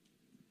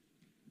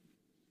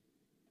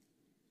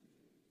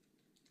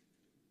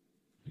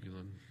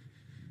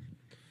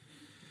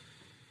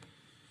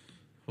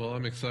Well,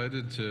 I'm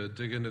excited to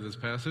dig into this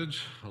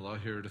passage. A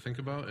lot here to think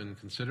about and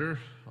consider.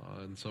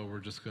 And so we're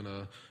just going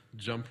to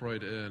jump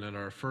right in. And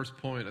our first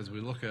point as we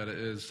look at it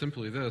is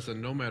simply this: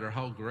 and no matter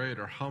how great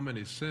or how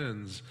many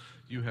sins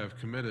you have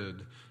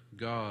committed,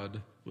 God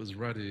was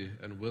ready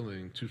and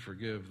willing to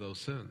forgive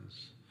those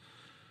sins.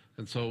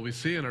 And so we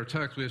see in our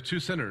text, we have two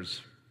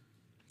sinners.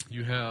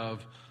 You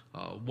have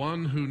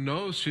one who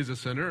knows she's a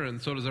sinner, and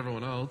so does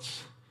everyone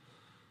else.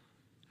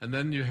 And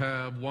then you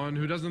have one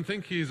who doesn't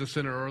think he's a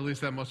sinner, or at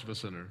least that much of a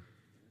sinner.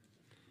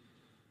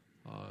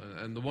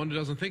 And the one who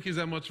doesn't think he's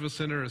that much of a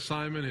sinner is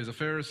Simon. He's a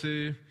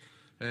Pharisee,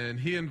 and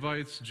he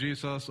invites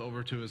Jesus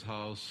over to his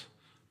house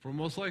for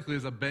most likely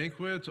as a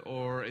banquet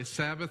or a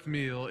Sabbath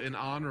meal in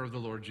honor of the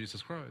Lord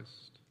Jesus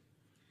Christ.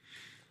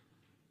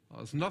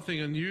 It's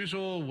nothing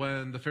unusual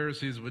when the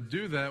Pharisees would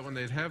do that, when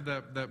they'd have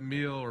that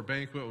meal or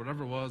banquet,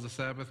 whatever it was, a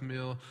Sabbath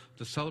meal,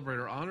 to celebrate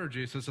or honor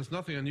Jesus. It's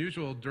nothing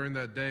unusual during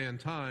that day and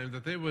time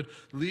that they would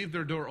leave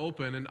their door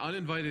open and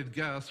uninvited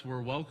guests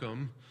were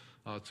welcome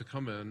to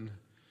come in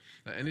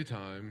at any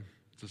time,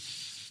 to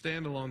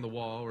stand along the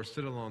wall or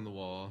sit along the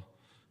wall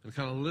and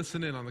kind of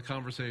listen in on the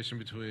conversation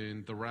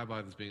between the rabbi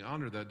that's being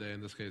honored that day,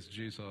 in this case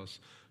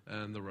Jesus,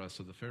 and the rest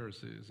of the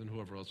Pharisees and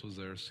whoever else was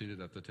there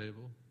seated at the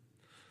table.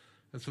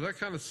 And so that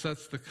kind of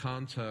sets the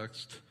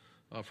context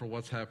for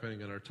what's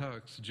happening in our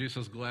text.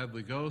 Jesus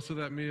gladly goes to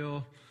that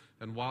meal,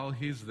 and while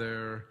he's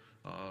there,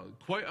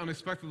 quite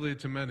unexpectedly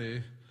to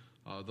many,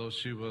 though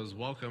she was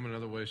welcome, in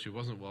other ways she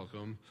wasn't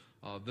welcome,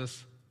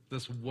 this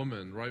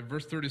woman, right?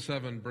 Verse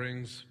 37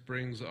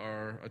 brings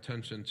our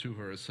attention to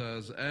her. It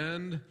says,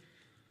 "And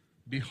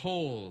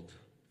behold,"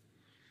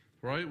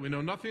 right? We know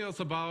nothing else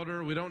about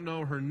her. We don't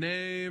know her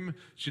name.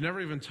 She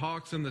never even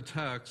talks in the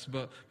text,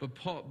 but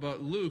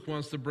Luke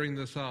wants to bring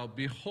this out.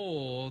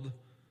 "Behold,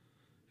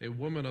 a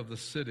woman of the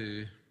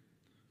city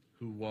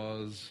who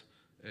was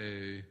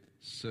a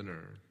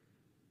sinner."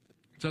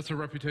 So that's her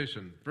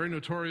reputation. Very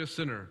notorious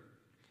sinner.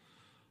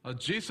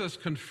 Jesus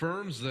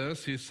confirms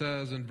this. He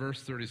says in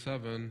verse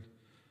 37,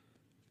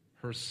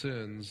 her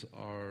sins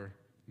are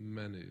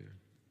many.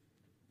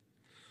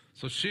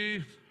 So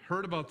she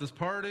heard about this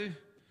party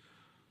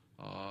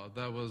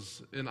that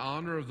was in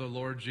honor of the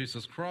Lord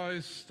Jesus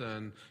Christ,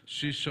 and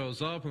she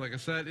shows up, and like I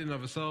said, in and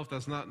of itself,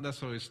 that's not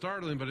necessarily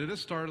startling, but it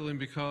is startling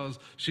because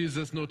she's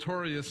this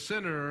notorious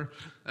sinner,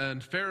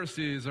 and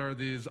Pharisees are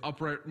these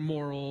upright,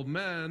 moral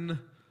men,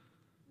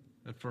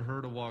 and for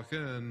her to walk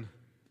in,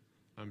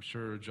 I'm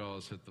sure her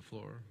jaws hit the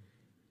floor.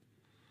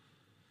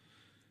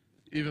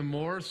 Even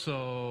more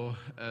so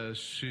as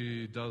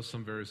she does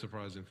some very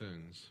surprising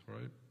things,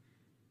 right?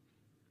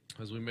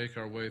 As we make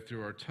our way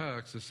through our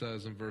text, it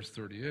says in verse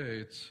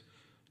 38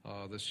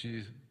 that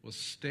she was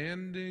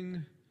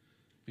standing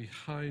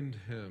behind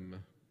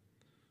him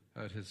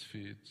at his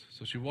feet.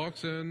 So she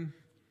walks in,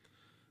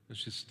 and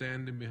she's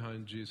standing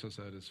behind Jesus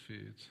at his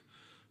feet.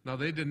 Now,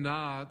 they did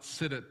not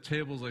sit at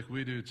tables like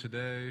we do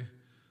today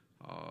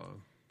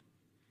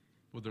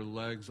with their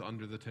legs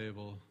under the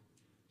table.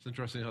 It's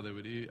interesting how they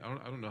would eat. I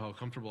don't know how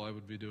comfortable I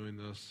would be doing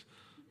this.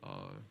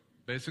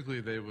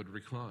 Basically, they would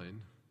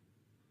recline,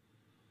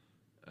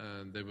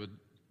 and they would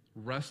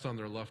rest on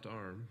their left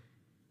arm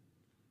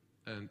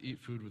and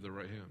eat food with their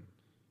right hand.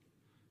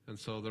 And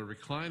so they're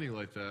reclining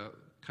like that,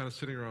 kind of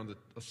sitting around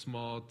a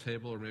small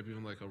table or maybe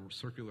even like a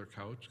circular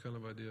couch kind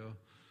of idea,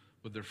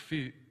 with their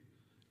feet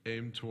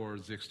aimed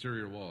towards the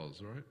exterior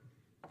walls, right?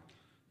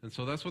 And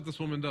so that's what this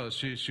woman does.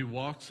 She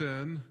walks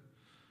in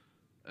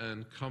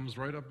and comes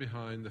right up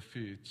behind the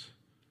feet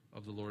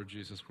of the Lord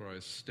Jesus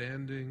Christ,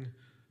 standing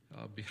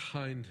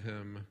behind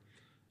him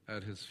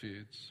at his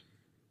feet.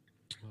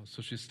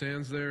 So she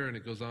stands there, and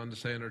it goes on to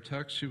say in our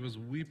text, she was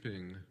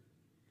weeping.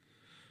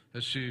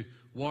 As she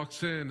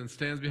walks in and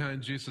stands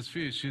behind Jesus'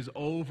 feet, she's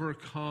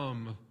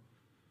overcome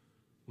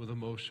with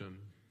emotion.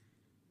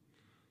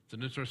 It's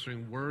an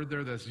interesting word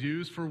there that's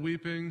used for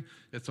weeping.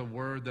 It's a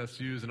word that's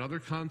used in other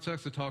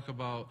contexts to talk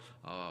about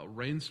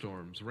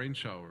rainstorms, rain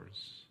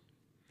showers.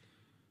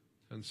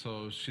 And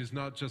so she's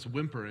not just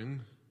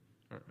whimpering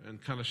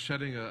and kind of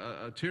shedding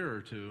a tear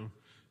or two.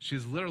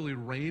 She's literally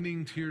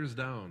raining tears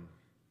down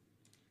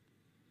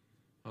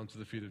onto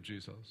the feet of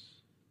Jesus.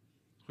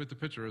 Quite the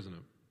picture, isn't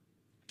it?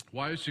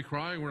 Why is she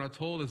crying? We're not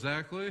told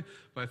exactly,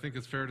 but I think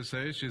it's fair to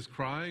say she's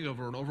crying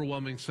over an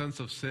overwhelming sense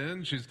of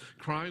sin. She's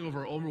crying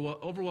over an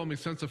overwhelming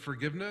sense of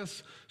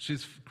forgiveness.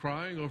 She's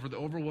crying over the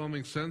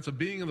overwhelming sense of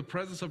being in the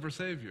presence of her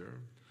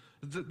Savior.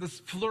 This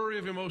flurry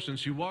of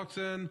emotions. She walks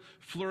in,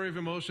 flurry of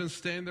emotions,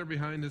 standing there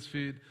behind his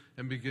feet,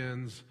 and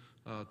begins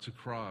to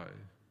cry.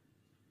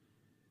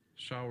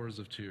 Showers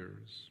of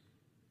tears.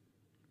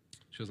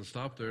 She doesn't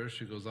stop there.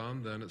 She goes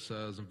on, then it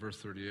says in verse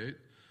 38,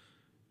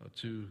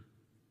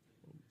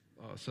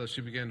 says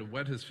she began to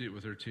wet his feet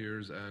with her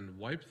tears and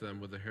wiped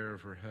them with the hair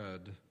of her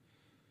head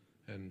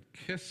and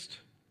kissed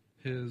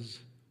his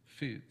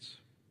feet.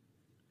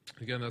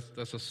 Again,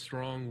 that's a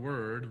strong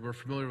word. We're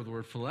familiar with the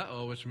word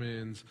phileo, which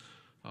means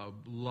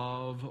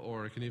love,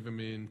 or it can even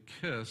mean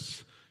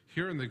kiss.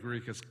 Here in the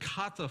Greek is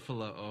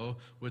kataphileo,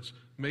 which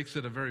makes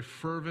it a very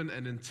fervent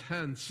and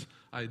intense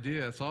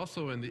idea. It's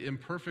also in the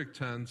imperfect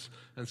tense,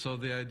 and so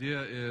the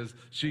idea is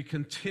she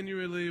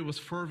continually was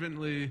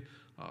fervently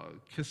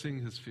kissing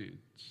his feet.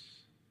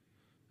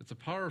 It's a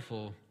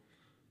powerful,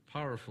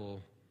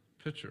 powerful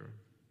picture.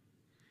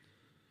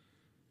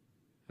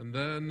 And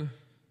then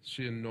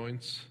she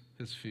anoints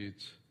his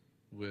feet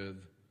with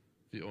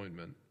the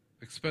ointment.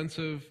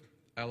 Expensive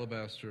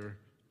alabaster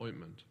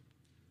ointment.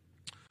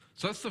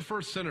 So that's the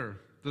first sinner.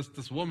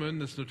 This woman,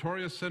 this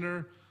notorious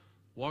sinner,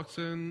 walks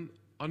in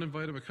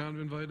uninvited but kind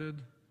of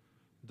invited,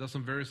 does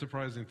some very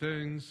surprising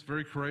things,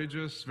 very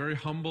courageous, very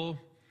humble,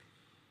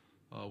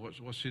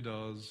 what she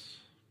does.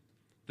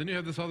 Then you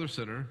have this other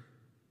sinner,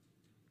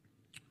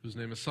 whose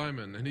name is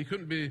Simon, and he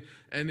couldn't be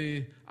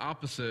any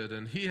opposite,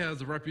 and he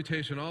has a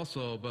reputation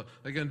also, but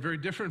again, very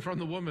different from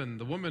the woman.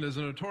 The woman is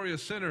a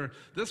notorious sinner.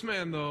 This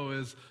man, though,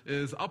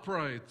 is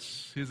upright.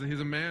 He's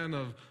a man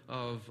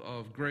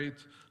of great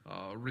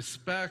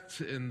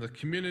respect in the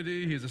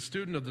community. He's a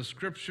student of the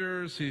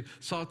Scriptures. He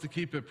sought to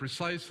keep it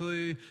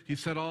precisely. He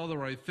said all the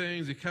right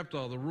things. He kept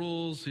all the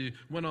rules. He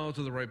went all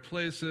to the right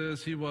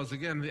places. He was,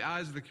 again, in the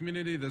eyes of the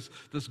community, this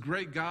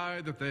great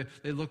guy that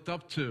they looked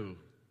up to.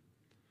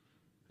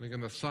 And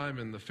again, the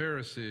Simon, the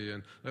Pharisee,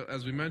 and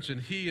as we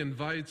mentioned, he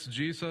invites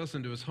Jesus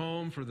into his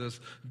home for this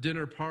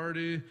dinner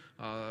party,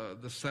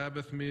 the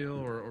Sabbath meal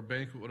or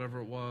banquet,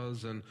 whatever it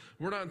was. And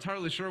we're not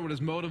entirely sure what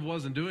his motive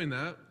was in doing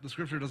that. The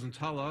Scripture doesn't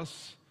tell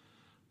us.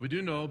 We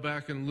do know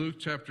back in Luke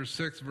chapter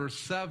 6, verse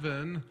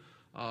 7,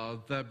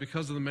 that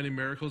because of the many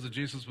miracles that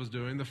Jesus was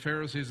doing, the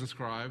Pharisees and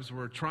scribes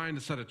were trying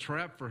to set a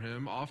trap for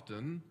him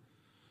often.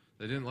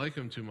 They didn't like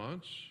him too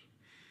much.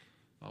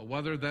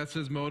 Whether that's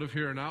his motive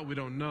here or not, we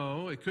don't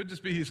know. It could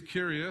just be he's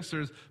curious.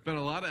 There's been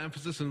a lot of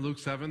emphasis in Luke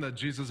 7 that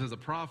Jesus is a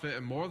prophet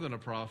and more than a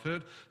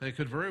prophet. And it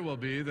could very well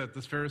be that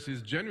this Pharisee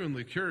is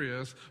genuinely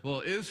curious. Well,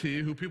 is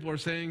he who people are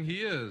saying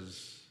he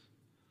is?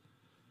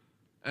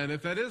 And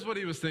if that is what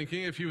he was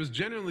thinking, if he was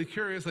genuinely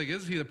curious, like,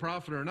 is he the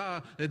prophet or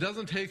not, it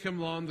doesn't take him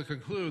long to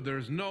conclude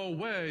there's no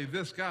way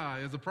this guy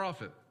is a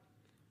prophet.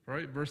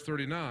 Right? Verse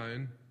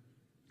 39.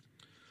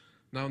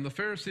 Now, when the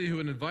Pharisee who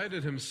had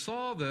invited him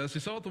saw this, he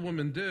saw what the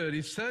woman did,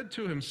 he said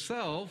to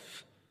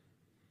himself,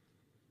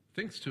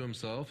 thinks to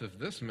himself, if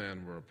this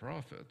man were a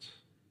prophet,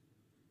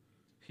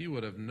 he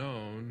would have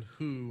known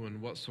who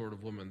and what sort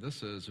of woman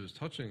this is who's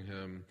touching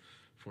him,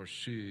 for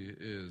she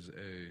is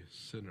a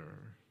sinner.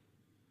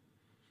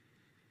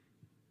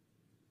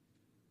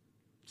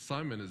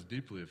 Simon is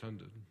deeply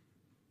offended.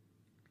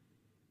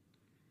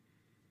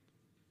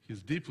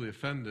 He's deeply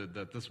offended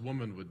that this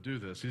woman would do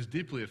this. He's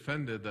deeply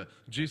offended that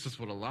Jesus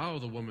would allow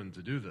the woman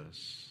to do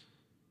this.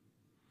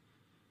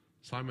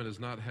 Simon is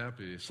not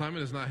happy.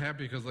 Simon is not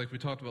happy because, like we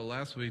talked about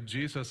last week,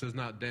 Jesus is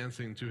not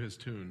dancing to his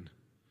tune.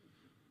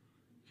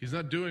 He's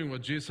not doing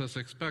what Jesus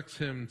expects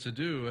him to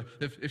do.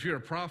 If you're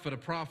a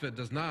prophet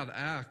does not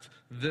act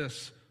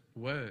this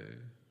way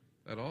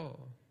at all.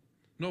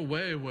 No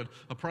way would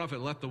a prophet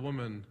let the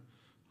woman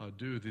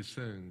do these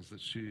things that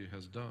she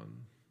has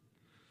done.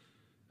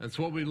 And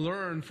so what we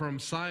learn from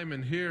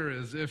Simon here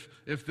is if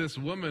this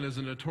woman is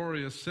a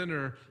notorious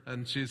sinner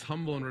and she's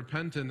humble and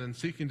repentant and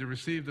seeking to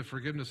receive the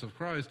forgiveness of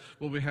Christ,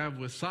 what we have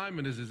with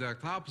Simon is the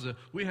exact opposite.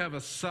 We have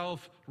a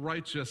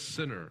self-righteous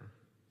sinner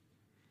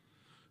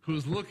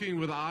who's looking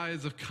with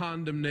eyes of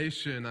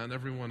condemnation on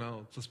everyone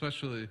else,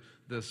 especially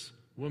this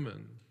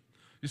woman.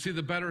 You see,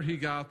 the better he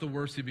got, the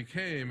worse he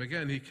became.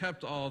 Again, he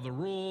kept all the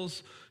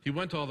rules. He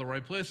went to all the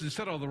right places. He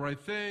said all the right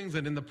things.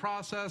 And in the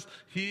process,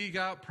 he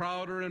got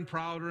prouder and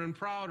prouder and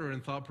prouder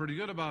and thought pretty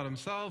good about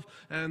himself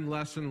and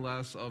less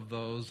of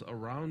those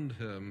around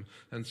him.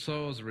 And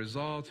so as a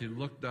result, he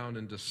looked down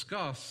in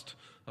disgust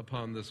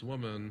upon this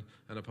woman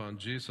and upon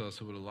Jesus,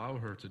 who would allow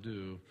her to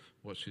do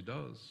what she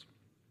does.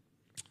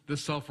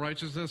 This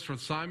self-righteousness for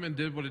Simon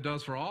did what it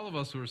does for all of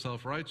us who are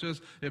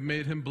self-righteous. It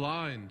made him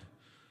blind.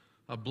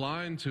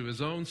 Blind to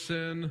his own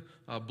sin,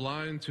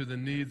 blind to the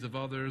needs of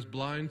others,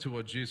 blind to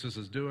what Jesus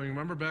is doing.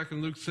 Remember back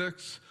in Luke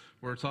 6,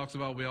 where it talks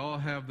about we all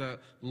have that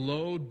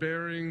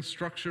load-bearing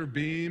structure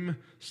beam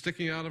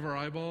sticking out of our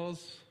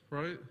eyeballs,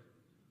 right?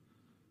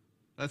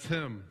 That's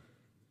him.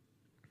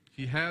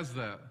 He has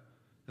that.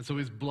 And so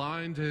he's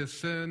blind to his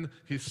sin.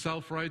 He's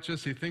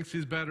self-righteous. He thinks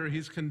he's better.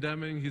 He's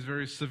condemning. He's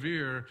very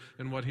severe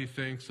in what he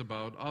thinks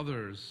about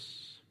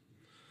others.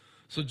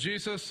 So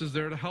Jesus is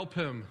there to help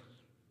him.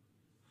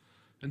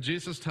 And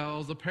Jesus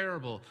tells a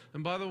parable.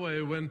 And by the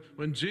way, when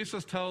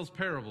Jesus tells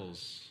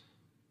parables,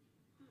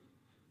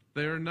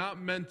 they are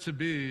not meant to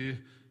be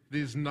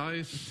these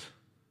nice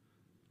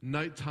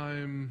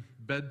nighttime,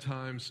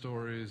 bedtime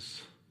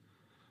stories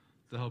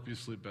to help you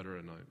sleep better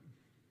at night.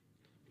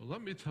 Well,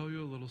 let me tell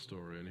you a little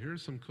story, and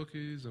here's some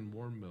cookies and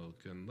warm milk,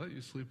 and let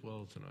you sleep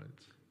well tonight.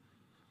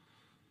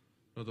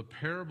 No, the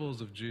parables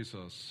of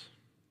Jesus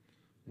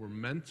were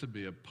meant to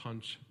be a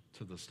punch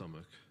to the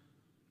stomach.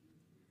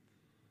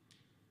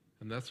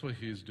 And that's what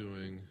he's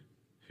doing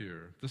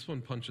here. This one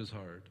punches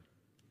hard.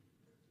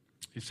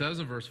 He says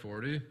in verse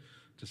 40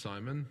 to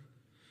Simon,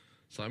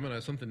 Simon, I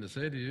have something to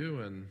say to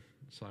you. And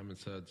Simon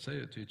said, say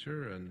it,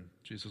 teacher. And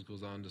Jesus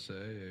goes on to say,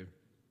 a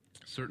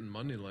certain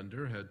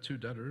moneylender had two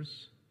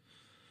debtors.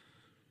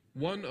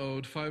 One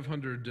owed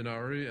 500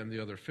 denarii and the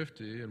other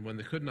 50, and when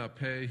they could not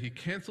pay, he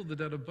canceled the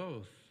debt of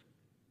both.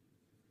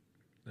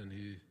 Then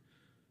he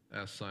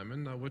asked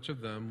Simon, now which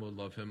of them will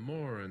love him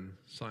more? And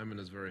Simon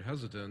is very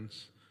hesitant.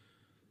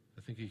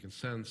 I think he can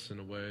sense in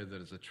a way that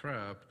it's a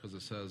trap, because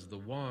it says, the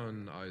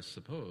one, I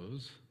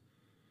suppose,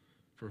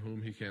 for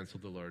whom he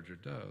canceled the larger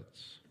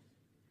debts.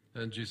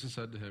 And Jesus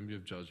said to him, you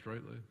have judged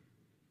rightly.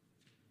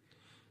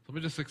 Let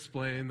me just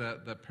explain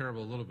that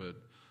parable a little bit.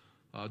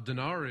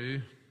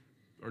 Denarii,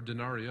 or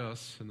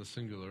denarius in the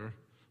singular,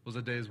 was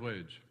a day's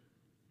wage.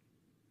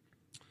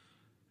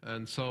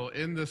 And so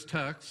in this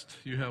text,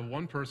 you have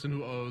one person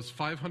who owes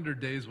 500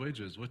 days'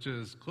 wages, which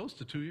is close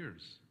to 2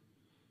 years,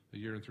 a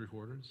year and 3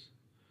 quarters.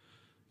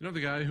 You know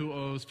the guy who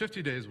owes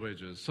 50 days'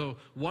 wages. So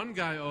one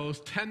guy owes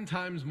 10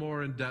 times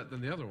more in debt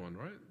than the other one,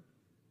 right?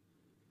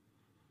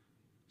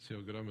 See how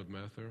good I'm with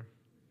math there?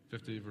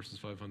 50 versus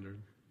 500.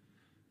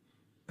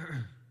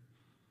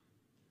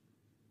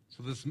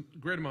 So this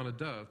great amount of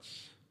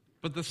debts.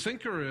 But the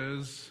sinker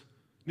is,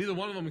 neither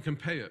one of them can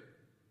pay it,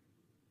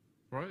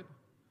 right?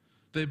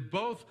 They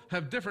both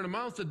have different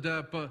amounts of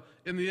debt, but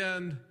in the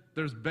end,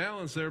 there's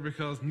balance there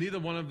because neither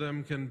one of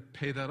them can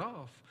pay that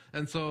off.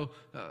 And so,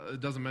 it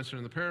doesn't mention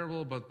in the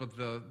parable, but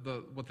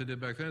what they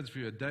did back then is if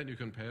you had debt and you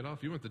couldn't pay it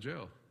off, you went to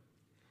jail.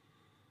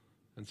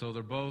 And so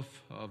they're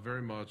both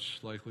very much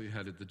likely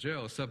headed to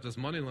jail, except this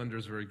moneylender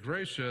is very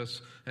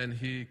gracious, and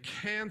he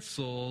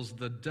cancels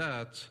the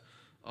debt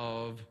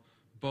of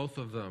both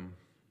of them.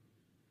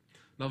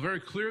 Now,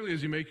 very clearly,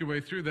 as you make your way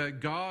through that,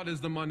 God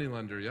is the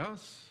moneylender,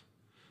 yes?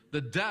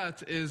 The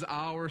debt is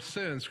our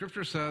sin.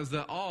 Scripture says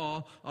that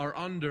all are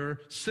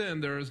under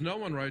sin. There is no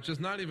one righteous,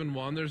 not even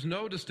one. There's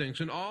no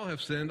distinction. All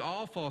have sinned.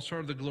 All fall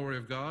short of the glory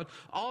of God.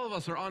 All of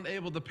us are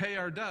unable to pay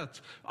our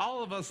debts.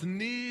 All of us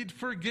need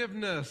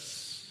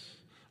forgiveness.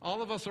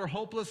 All of us are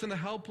hopeless and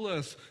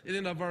helpless in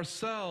and of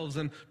ourselves.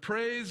 And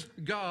praise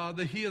God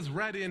that He is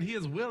ready and He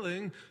is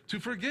willing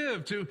to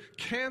forgive, to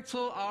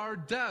cancel our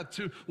debt,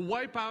 to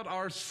wipe out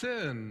our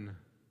sin.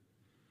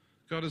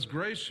 God is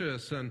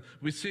gracious, and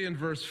we see in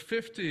verse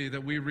 50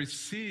 that we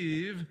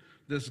receive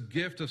this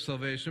gift of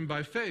salvation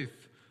by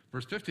faith.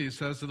 Verse 50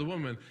 says to the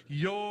woman,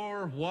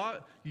 your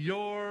what?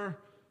 Your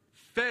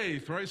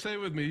faith, right? Say it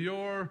with me.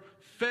 Your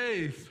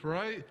faith,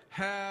 right,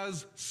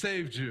 has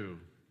saved you.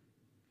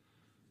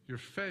 Your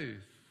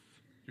faith,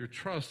 your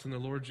trust in the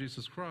Lord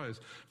Jesus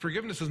Christ.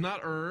 Forgiveness is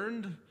not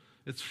earned,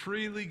 it's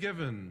freely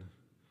given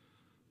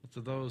to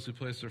those who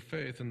place their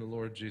faith in the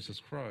Lord Jesus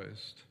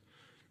Christ.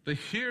 But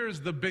here's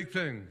the big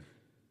thing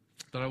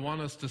that I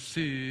want us to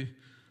see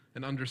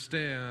and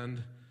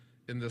understand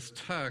in this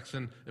text.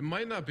 And it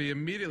might not be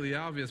immediately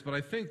obvious, but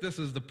I think this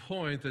is the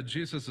point that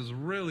Jesus is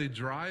really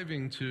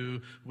driving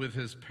to with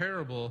his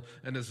parable,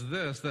 and is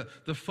this, that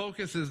the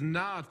focus is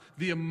not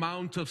the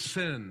amount of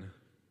sin.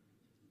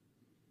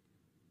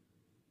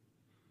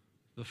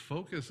 The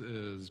focus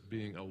is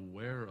being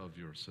aware of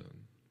your sin.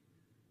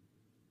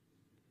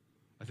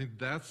 I think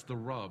that's the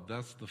rub,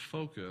 that's the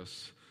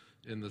focus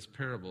in this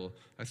parable.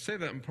 I say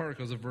that in part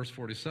because of verse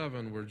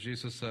 47, where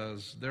Jesus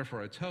says,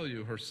 therefore I tell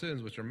you, her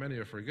sins, which are many,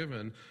 are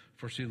forgiven,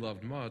 for she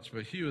loved much,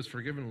 but he who is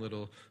forgiven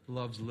little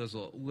loves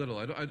little.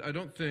 I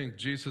don't think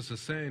Jesus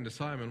is saying to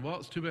Simon, well,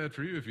 it's too bad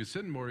for you. If you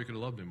sinned more, you could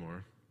have loved me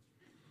more.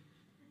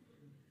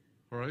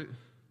 All right?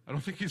 I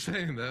don't think he's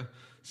saying that.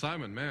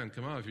 Simon, man,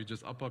 come on, if you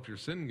just up your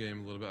sin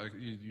game a little bit,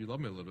 you love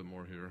me a little bit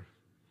more here.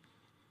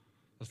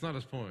 That's not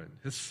his point.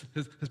 His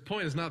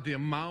point is not the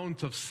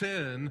amount of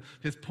sin.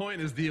 His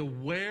point is the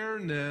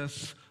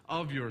awareness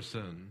of your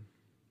sin.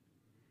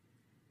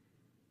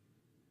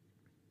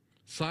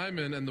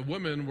 Simon and the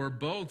woman were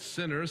both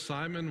sinners.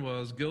 Simon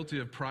was guilty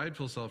of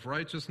prideful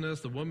self-righteousness.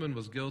 The woman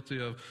was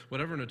guilty of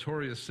whatever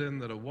notorious sin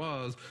that it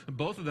was.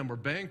 Both of them were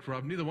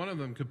bankrupt. Neither one of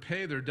them could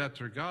pay their debt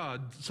to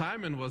God.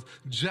 Simon was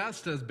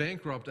just as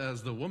bankrupt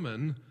as the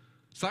woman.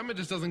 Simon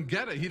just doesn't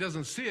get it. He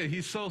doesn't see it.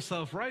 He's so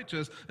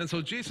self-righteous. And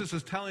so Jesus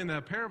is telling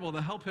that parable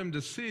to help him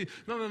to see,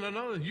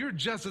 no. You're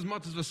just as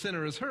much of a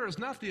sinner as her. It's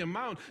not the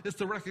amount. It's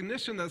the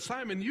recognition that,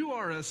 Simon, you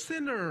are a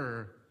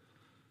sinner.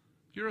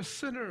 You're a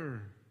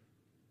sinner.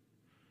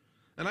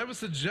 And I would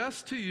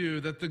suggest to you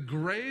that the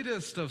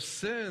greatest of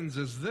sins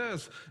is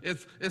this.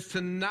 It's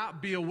to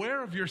not be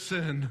aware of your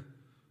sin.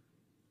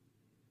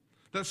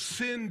 That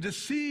sin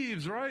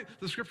deceives, right?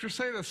 The scriptures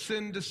say that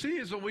sin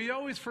deceives, but we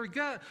always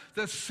forget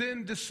that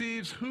sin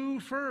deceives who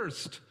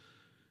first?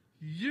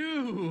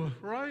 You,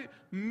 right?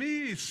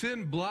 Me.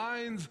 Sin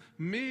blinds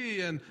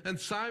me, and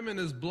Simon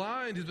is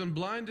blind. He's been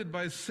blinded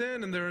by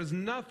sin, and there is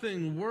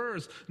nothing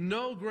worse,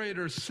 no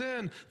greater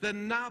sin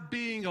than not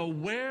being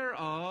aware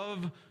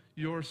of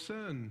your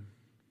sin.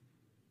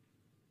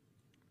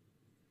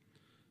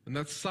 And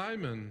that's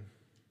Simon.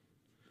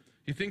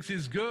 He thinks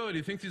he's good.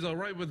 He thinks he's all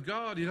right with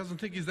God. He doesn't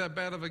think he's that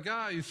bad of a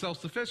guy. He's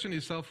self-sufficient.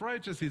 He's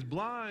self-righteous. He's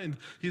blind.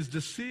 He's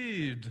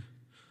deceived.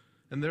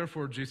 And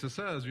therefore, Jesus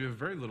says, you have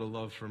very little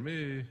love for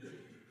me.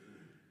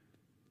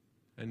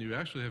 and you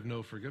actually have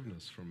no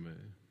forgiveness from me.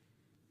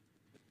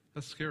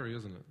 That's scary,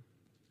 isn't it?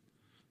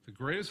 The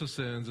greatest of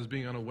sins is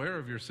being unaware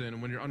of your sin,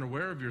 and when you're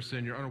unaware of your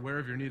sin, you're unaware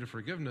of your need of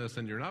forgiveness,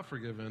 and you're not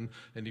forgiven,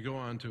 and you go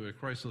on to a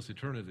Christless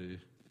eternity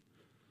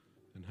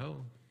in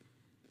hell.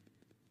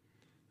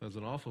 That's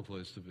an awful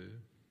place to be.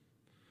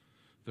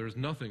 There's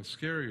nothing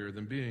scarier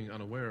than being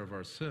unaware of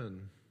our sin,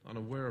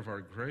 unaware of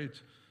our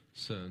great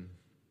sin.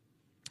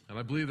 And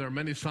I believe there are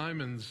many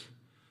Simons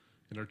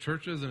in our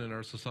churches and in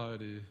our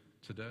society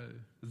today.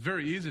 It's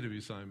very easy to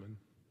be Simon.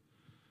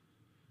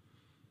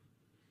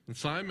 And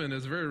Simon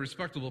is a very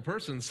respectable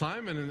person.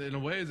 Simon, in a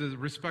way,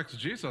 respects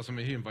Jesus. I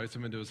mean, he invites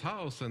him into his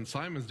house, and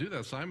Simons do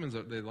that. Simons,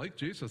 they like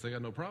Jesus. They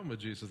got no problem with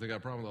Jesus. They got a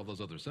problem with all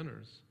those other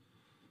sinners.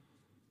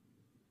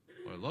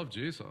 Well, I love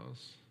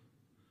Jesus.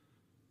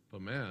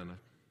 But man,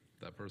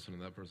 that person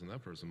and that person and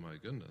that person, my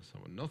goodness, I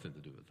want nothing to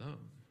do with them.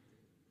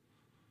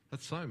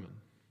 That's Simon.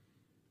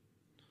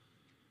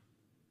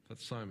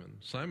 That's Simon.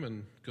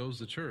 Simon goes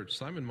to church.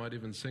 Simon might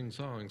even sing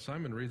songs.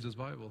 Simon reads his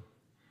Bible.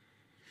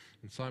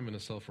 And Simon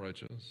is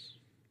self-righteous.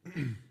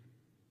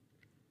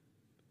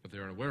 But they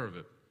aren't aware of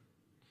it.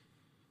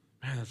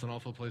 Man, that's an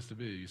awful place to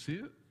be. You see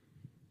it?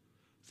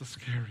 It's a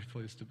scary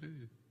place to be.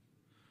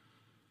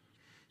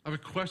 I have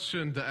a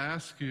question to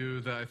ask you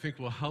that I think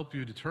will help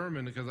you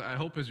determine, because I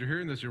hope as you're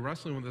hearing this, you're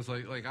wrestling with this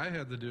like I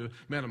had to do.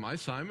 Man, am I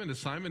Simon? Is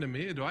Simon in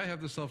me? Do I have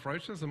the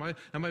self-righteousness?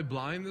 Am I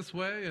blind this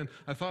way? And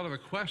I thought of a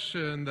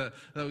question that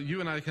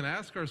you and I can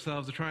ask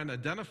ourselves to try and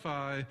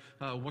identify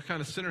what kind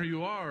of sinner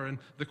you are. And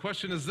the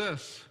question is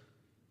this: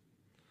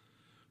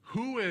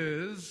 who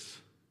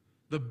is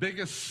the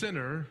biggest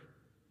sinner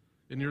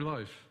in your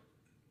life?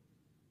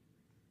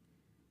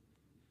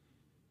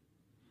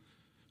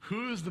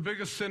 Who's the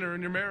biggest sinner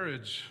in your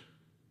marriage?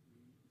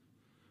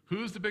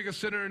 Who's the biggest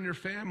sinner in your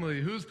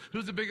family? Who's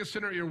the biggest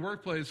sinner at your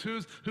workplace?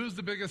 Who's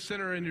the biggest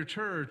sinner in your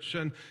church?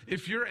 And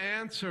if your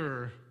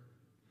answer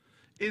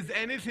is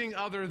anything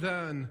other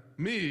than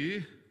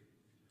me,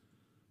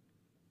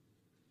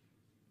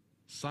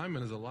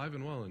 Simon is alive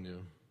and well in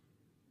you.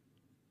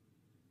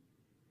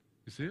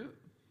 You see it?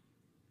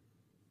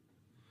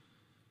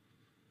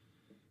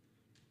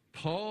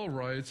 Paul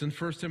writes in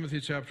 1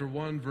 Timothy chapter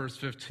 1, verse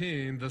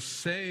 15, the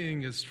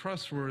saying is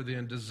trustworthy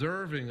and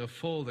deserving of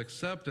full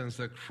acceptance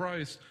that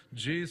Christ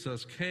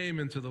Jesus came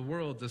into the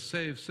world to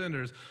save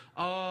sinners,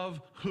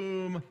 of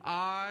whom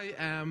I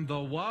am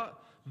the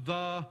what?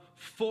 The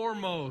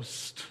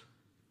foremost.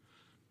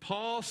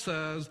 Paul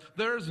says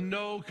there's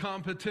no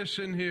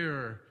competition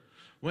here.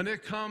 When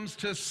it comes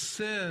to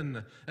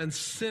sin and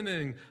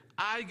sinning,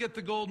 I get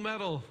the gold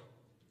medal.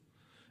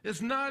 It's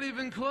not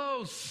even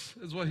close,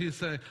 is what he's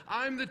saying.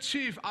 I'm the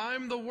chief.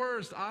 I'm the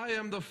worst. I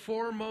am the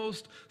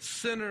foremost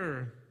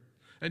sinner.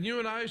 And you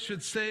and I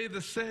should say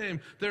the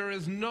same. There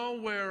is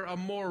nowhere a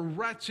more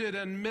wretched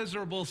and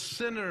miserable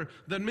sinner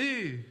than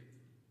me.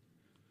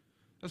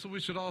 That's what we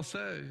should all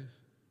say.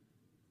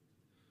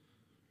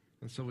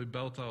 And so we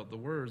belt out the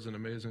words in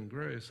Amazing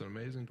Grace. And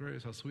Amazing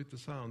Grace, how sweet the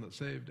sound that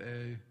saved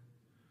a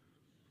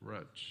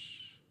wretch.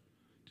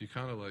 Do you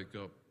kind of like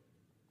go,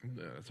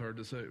 yeah, it's hard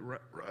to say,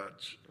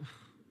 wretch.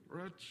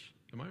 Wretch?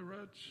 Am I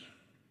wretch?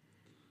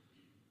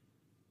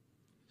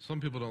 Some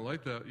people don't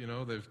like that. You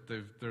know,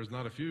 there's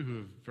not a few who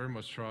have very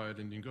much tried,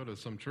 and you can go to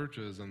some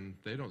churches and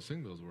they don't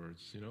sing those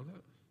words. You know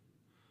that?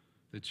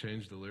 They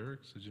changed the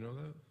lyrics. Did you know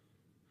that?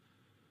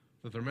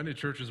 That there are many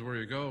churches where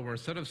you go where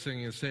instead of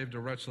singing "Saved a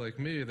wretch like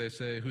me," they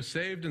say, "Who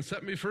saved and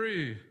set me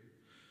free?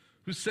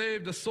 Who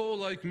saved a soul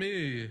like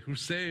me? Who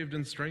saved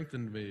and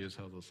strengthened me," is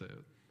how they'll say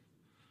it.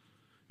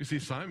 You see,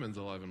 Simon's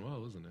alive and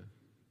well, isn't he?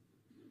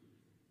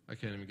 I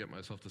can't even get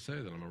myself to say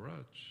that I'm a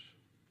wretch.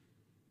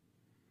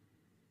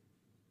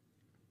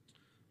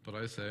 But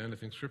I say, and I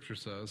think Scripture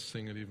says,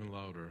 sing it even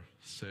louder,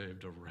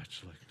 saved a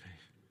wretch like me.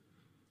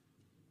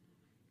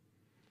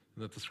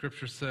 And that the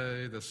Scriptures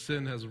say that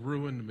sin has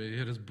ruined me,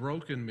 it has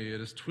broken me, it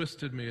has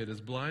twisted me, it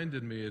has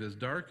blinded me, it has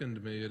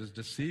darkened me, it has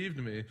deceived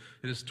me,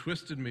 it has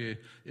twisted me,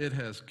 it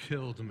has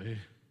killed me.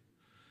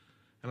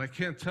 And I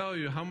can't tell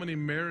you how many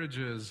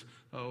marriages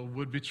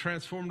would be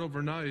transformed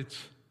overnight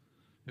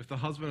if the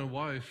husband and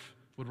wife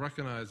would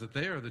recognize that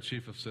they are the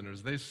chief of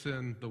sinners. They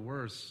sin the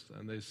worst,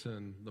 and they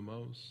sin the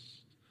most.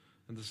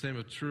 And the same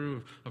is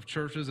true of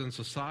churches and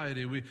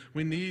society.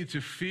 We need to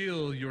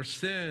feel your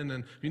sin,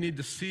 and you need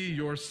to see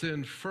your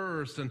sin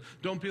first. And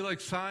don't be like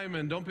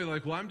Simon. Don't be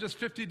like, well, I'm just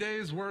 50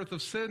 days worth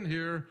of sin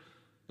here.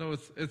 No,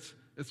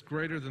 it's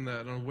greater than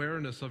that, an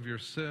awareness of your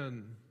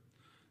sin.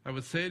 I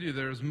would say to you,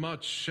 there is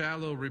much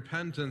shallow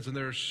repentance, and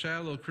there is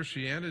shallow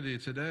Christianity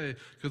today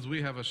because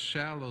we have a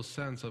shallow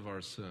sense of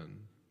our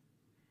sin.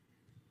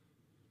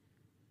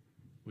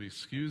 We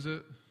excuse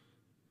it.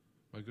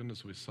 My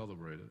goodness, we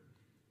celebrate it.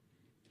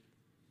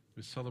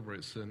 We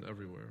celebrate sin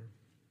everywhere.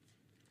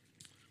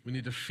 We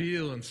need to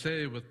feel and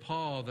say with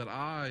Paul that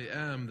I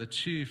am the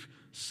chief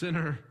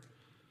sinner.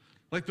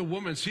 Like the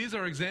woman, she's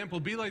our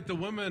example. Be like the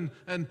woman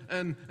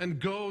and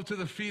go to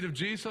the feet of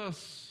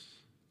Jesus.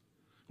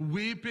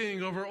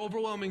 weeping over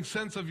overwhelming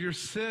sense of your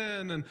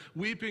sin and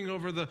weeping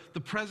over the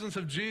presence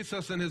of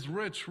Jesus and his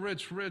rich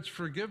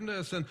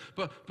forgiveness,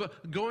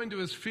 but going to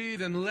his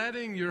feet and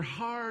letting your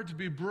heart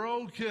be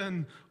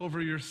broken over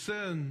your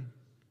sin.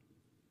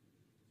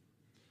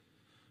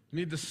 You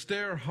need to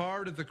stare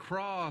hard at the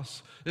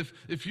cross.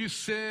 If you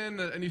sin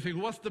and you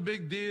think, what's the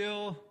big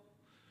deal?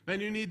 Man,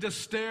 you need to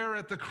stare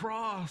at the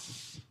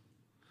cross.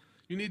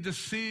 You need to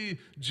see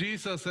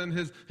Jesus and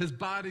his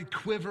body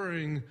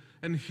quivering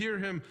and hear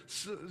him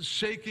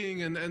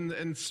shaking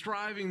and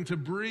striving to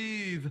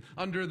breathe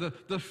under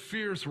the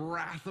fierce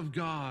wrath of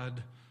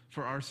God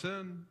for our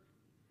sin.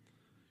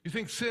 You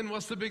think sin,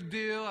 what's the big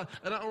deal?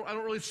 I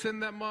don't really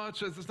sin that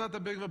much. It's not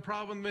that big of a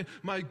problem.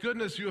 My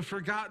goodness, you have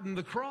forgotten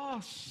the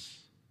cross.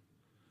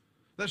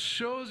 That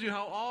shows you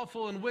how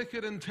awful and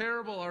wicked and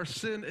terrible our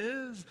sin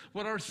is,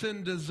 what our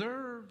sin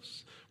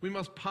deserves. We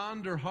must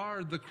ponder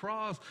hard the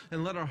cross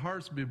and let our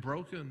hearts be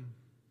broken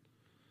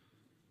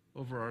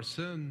over our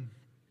sin.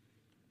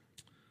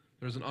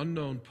 There's an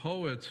unknown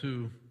poet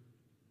who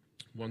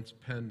once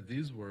penned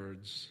these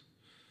words.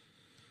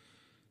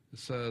 It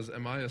says,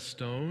 "Am I a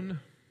stone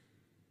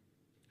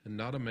and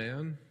not a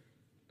man,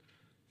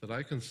 that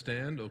I can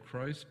stand, O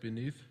Christ,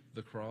 beneath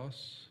the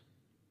cross,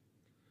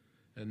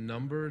 and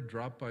number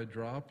drop by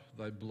drop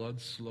thy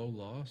blood's slow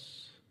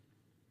loss,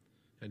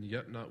 and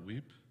yet not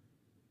weep?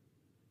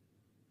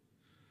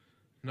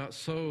 Not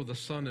so the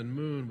sun and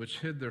moon, which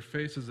hid their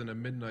faces in a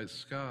midnight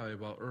sky,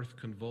 while earth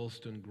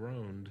convulsed and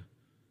groaned.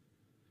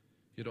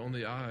 Yet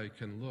only I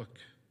can look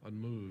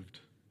unmoved,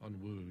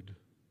 unwooed.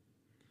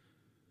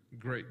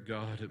 Great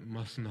God, it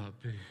must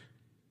not be.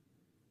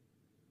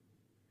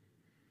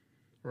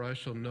 Or I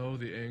shall know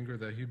the anger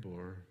that he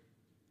bore.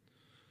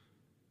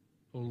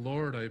 O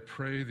Lord, I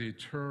pray thee,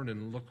 turn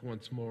and look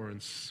once more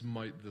and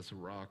smite this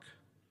rock,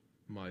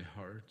 my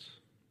heart."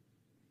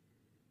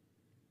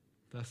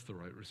 That's the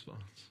right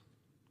response.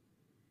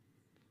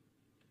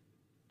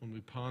 When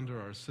we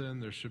ponder our sin,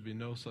 there should be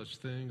no such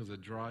thing as a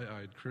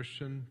dry-eyed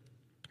Christian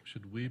who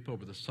should weep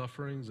over the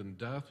sufferings and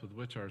death with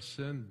which our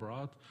sin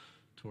brought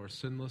to our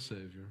sinless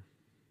Savior.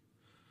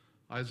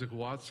 Isaac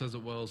Watts says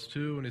it well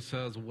too, and he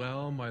says,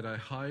 "Well might I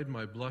hide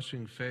my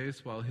blushing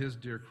face while his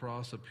dear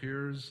cross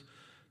appears,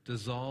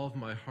 dissolve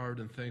my heart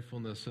in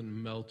thankfulness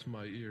and melt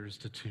my ears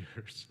to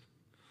tears."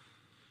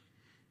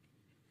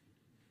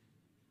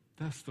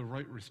 That's the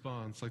right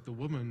response, like the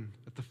woman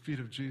at the feet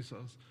of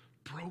Jesus,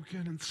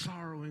 broken and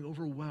sorrowing,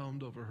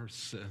 overwhelmed over her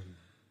sin.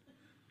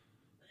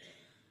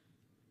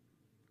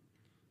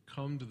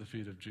 Come to the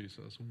feet of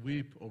Jesus.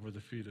 Weep over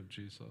the feet of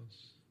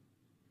Jesus.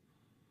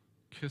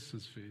 Kiss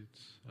his feet.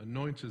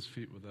 Anoint his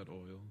feet with that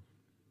oil.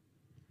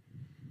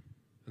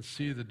 And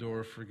see the door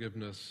of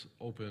forgiveness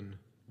open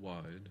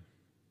wide.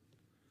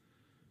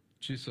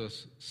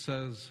 Jesus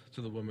says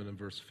to the woman in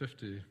verse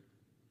 50,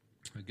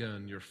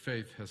 again, "Your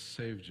faith has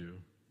saved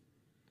you.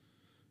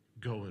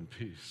 Go in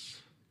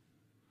peace."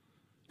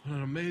 What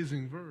an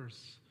amazing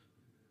verse.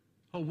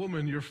 "Oh,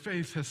 woman, your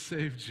faith has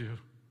saved you.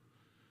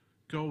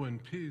 Go in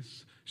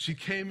peace." She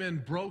came in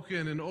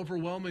broken and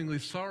overwhelmingly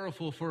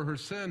sorrowful for her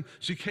sin.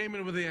 She came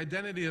in with the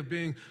identity of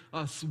being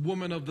a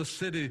woman of the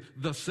city,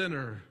 the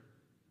sinner.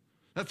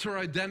 That's her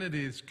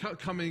identity, is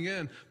coming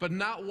in, but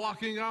not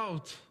walking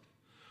out.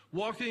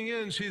 Walking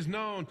in, she's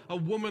known a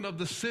woman of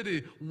the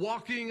city.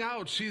 Walking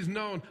out, she's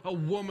known a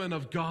woman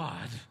of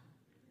God.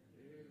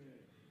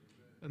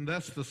 And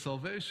that's the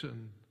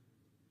salvation.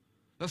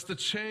 That's the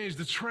change,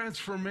 the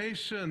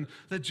transformation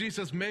that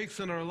Jesus makes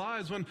in our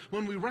lives.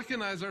 When we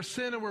recognize our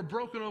sin and we're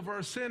broken over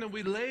our sin and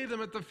we lay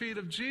them at the feet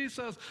of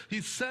Jesus,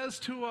 he says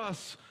to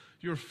us,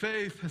 "Your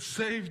faith has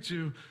saved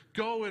you.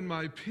 Go in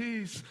my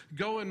peace.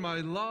 Go in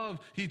my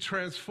love." He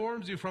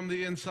transforms you from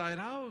the inside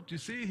out. You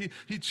see,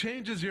 he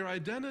changes your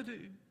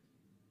identity.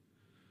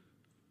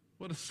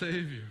 What a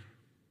Savior.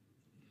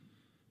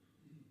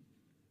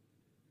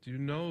 Do you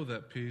know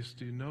that peace?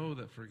 Do you know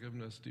that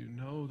forgiveness? Do you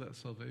know that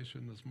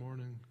salvation this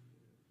morning?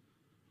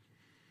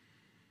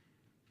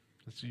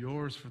 It's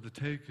yours for the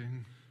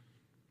taking.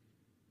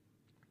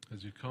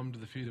 As you come to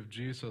the feet of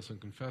Jesus and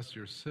confess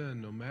your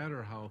sin, no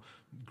matter how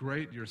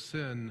great your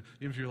sin,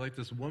 even if you're like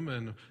this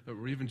woman,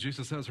 or even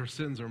Jesus says her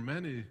sins are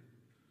many,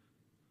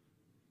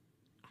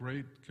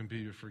 great can be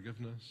your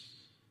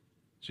forgiveness.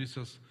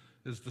 Jesus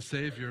is the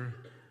Savior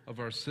of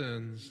our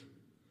sins.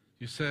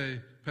 You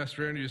say,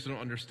 "Pastor Andrew, you just don't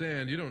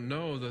understand. You don't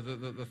know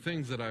the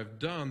things that I've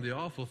done, the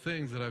awful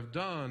things that I've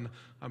done.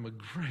 I'm a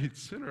great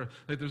sinner.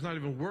 Like, there's not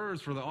even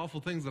words for the awful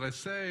things that I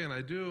say and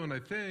I do and I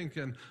think,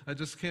 and I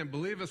just can't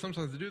believe it.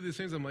 Sometimes I do these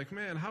things, I'm like,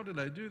 man, how did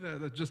I do that?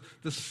 That just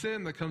the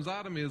sin that comes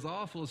out of me is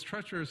awful, it's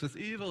treacherous, it's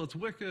evil, it's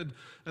wicked."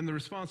 And the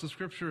response of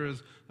Scripture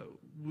is,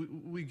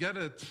 we get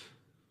it,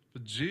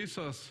 but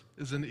Jesus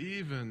is an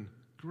even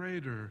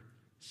greater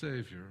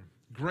Savior.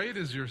 Great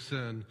is your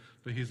sin,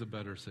 but he's a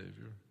better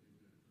Savior.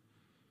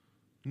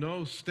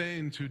 No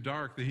stain too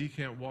dark that he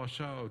can't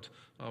wash out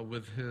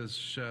with his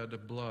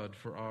shed blood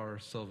for our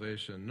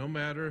salvation. No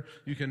matter,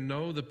 you can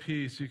know the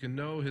peace, you can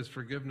know his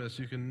forgiveness,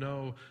 you can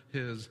know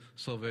his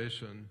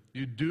salvation.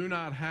 You do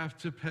not have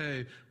to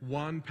pay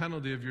one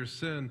penalty of your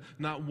sin.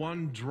 Not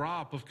one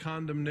drop of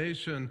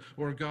condemnation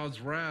or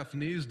God's wrath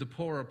needs to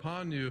pour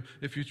upon you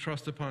if you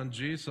trust upon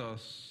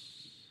Jesus.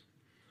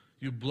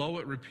 You blow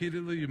it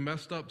repeatedly. You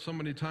messed up so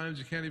many times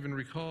you can't even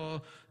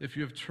recall. If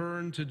you have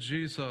turned to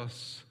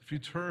Jesus, if you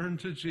turn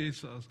to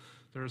Jesus,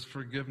 there is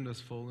forgiveness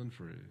full and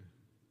free.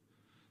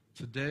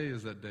 Today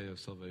is that day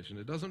of salvation.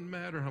 It doesn't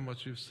matter how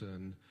much you've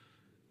sinned.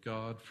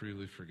 God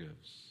freely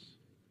forgives.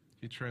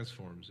 He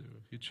transforms you.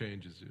 He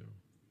changes you.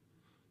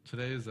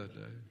 Today is that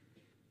day.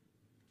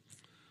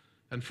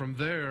 And from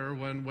there,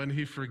 when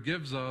he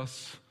forgives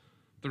us,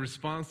 the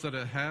response that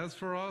it has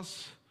for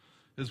us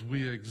is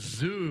we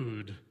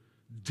exude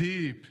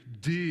deep,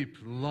 deep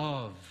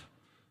love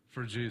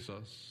for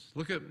Jesus.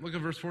 Look at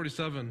verse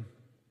 47.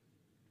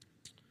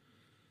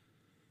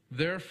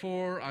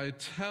 Therefore, I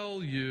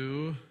tell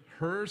you,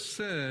 her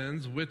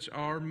sins, which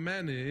are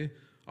many,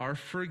 are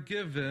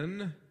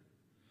forgiven,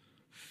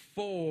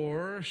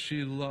 for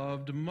she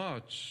loved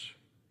much.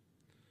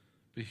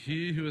 But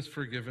he who is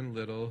forgiven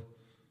little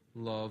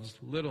loves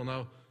little.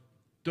 Now,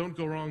 don't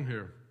go wrong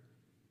here.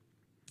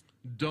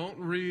 Don't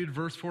read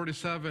verse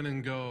 47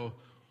 and go,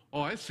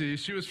 oh, I see,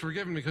 she was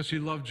forgiven because she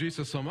loved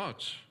Jesus so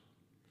much.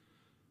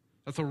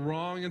 That's a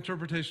wrong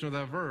interpretation of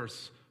that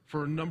verse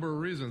for a number of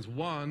reasons.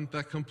 One,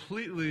 that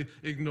completely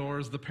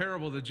ignores the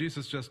parable that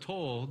Jesus just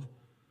told.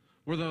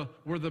 Were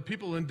the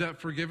people in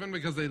debt forgiven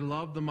because they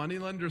loved the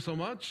moneylender so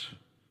much?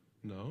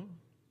 No.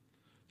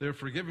 They were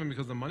forgiven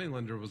because the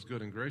moneylender was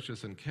good and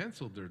gracious and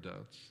canceled their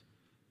debts.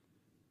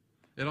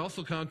 It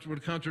also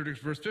would contradict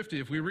verse 50.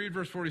 If we read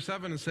verse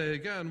 47 and say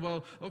again,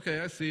 well,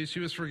 okay, I see, she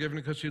was forgiven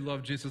because she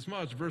loved Jesus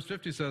much. Verse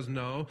 50 says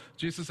no.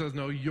 Jesus says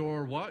no.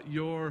 Your what?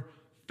 Your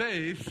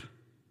faith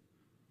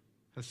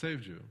has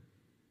saved you.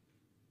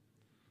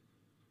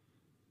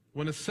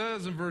 When it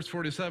says in verse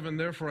 47,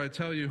 therefore I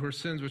tell you, her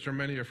sins, which are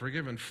many, are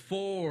forgiven,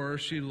 for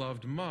she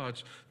loved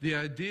much, the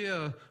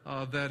idea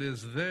that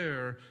is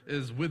there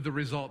is with the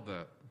result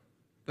that.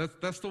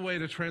 That's the way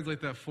to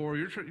translate that for.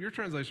 Your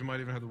translation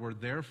might even have the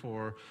word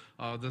therefore.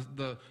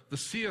 The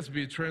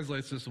CSB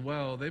translates this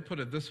well. They put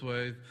it this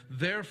way: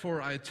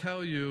 therefore I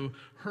tell you,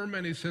 her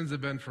many sins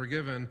have been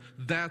forgiven.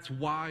 That's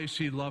why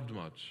she loved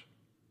much.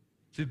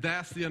 See,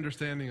 that's the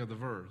understanding of the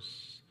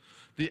verse.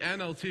 The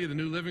NLT, the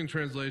New Living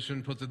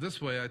Translation, puts it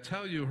this way: I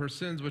tell you, her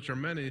sins, which are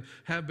many,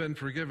 have been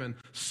forgiven,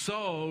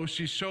 so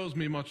she shows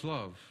me much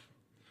love.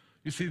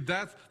 You see,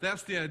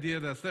 that's the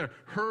idea that's there.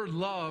 Her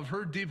love,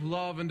 her deep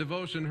love and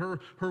devotion,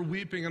 her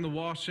weeping and the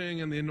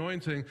washing and the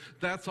anointing,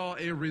 that's all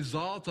a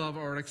result of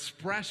or an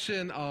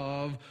expression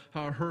of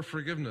her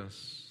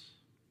forgiveness.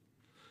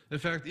 In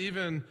fact,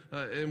 even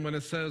when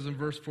it says in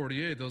verse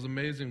 48, those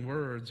amazing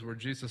words where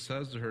Jesus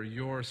says to her,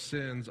 your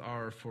sins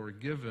are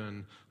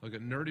forgiven. I'll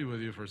get nerdy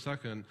with you for a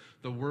second.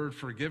 The word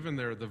forgiven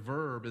there, the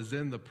verb, is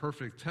in the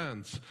perfect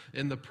tense.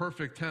 In the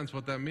perfect tense,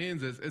 what that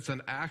means is it's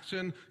an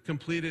action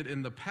completed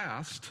in the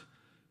past.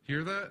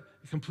 Hear that?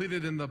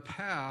 Completed in the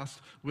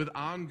past with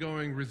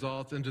ongoing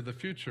results into the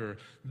future.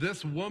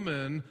 This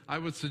woman, I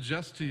would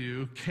suggest to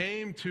you,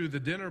 came to the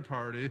dinner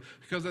party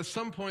because at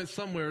some point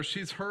somewhere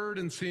she's heard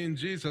and seen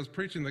Jesus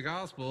preaching the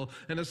gospel,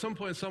 and at some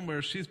point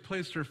somewhere she's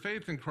placed her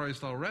faith in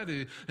Christ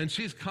already, and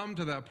she's come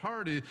to that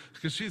party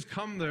because she's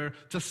come there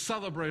to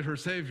celebrate her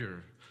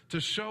Savior, to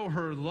show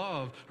her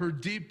love, her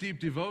deep, deep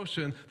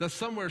devotion, that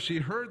somewhere she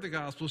heard the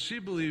gospel, she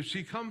believes,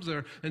 she comes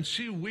there, and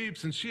she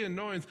weeps and she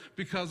anoints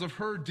because of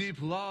her deep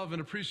love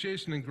and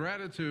appreciation and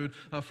gratitude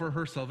for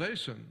her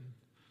salvation.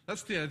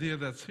 That's the idea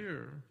that's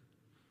here.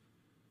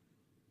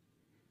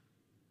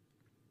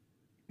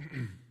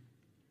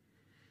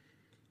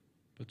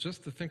 But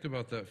just to think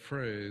about that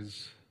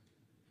phrase,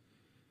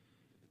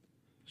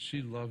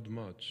 she loved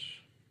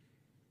much.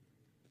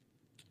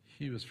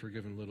 He was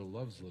forgiven little,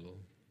 loves little.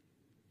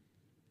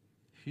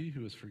 He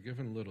who is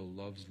forgiven little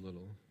loves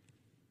little.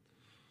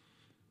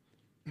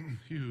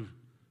 He who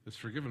is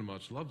forgiven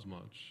much loves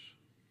much.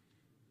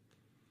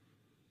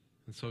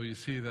 And so you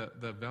see that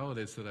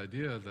validates that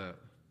idea that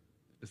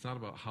it's not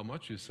about how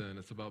much you sin,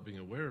 it's about being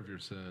aware of your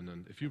sin.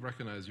 And if you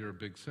recognize you're a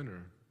big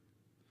sinner,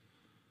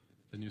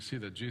 then you see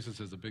that Jesus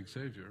is a big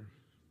Savior,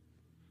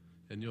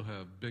 and you'll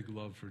have big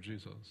love for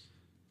Jesus.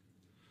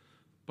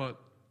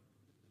 But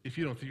if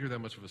you don't think you're that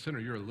much of a sinner,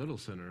 you're a little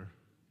sinner,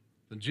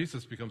 then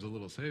Jesus becomes a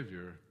little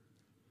Savior,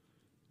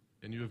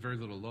 and you have very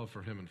little love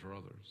for him and for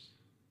others.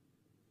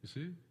 You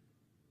see?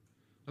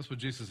 That's what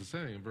Jesus is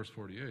saying in verse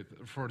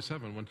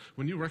 47.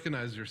 When you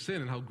recognize your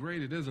sin and how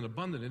great it is and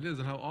abundant it is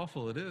and how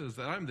awful it is,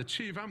 that I'm the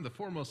chief, I'm the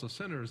foremost of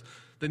sinners,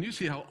 then you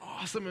see how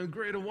awesome and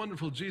great and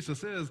wonderful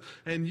Jesus is,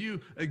 and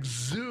you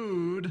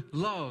exude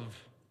love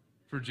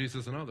for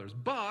Jesus and others.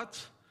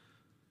 But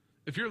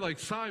if you're like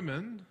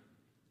Simon,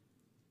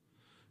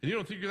 and you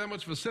don't think you're that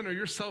much of a sinner,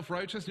 you're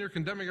self-righteous, and you're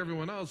condemning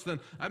everyone else, then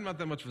I'm not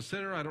that much of a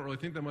sinner, I don't really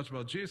think that much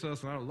about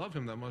Jesus, and I don't love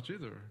him that much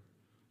either.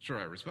 Sure,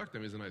 I respect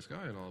him. He's a nice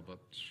guy and all, but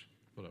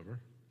whatever.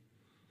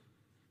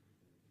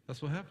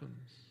 That's what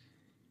happens.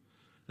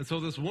 And so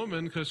this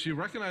woman, because she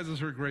recognizes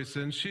her great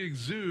sin, she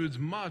exudes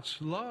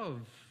much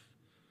love.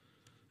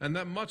 And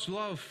that much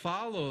love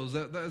follows.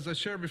 That, as I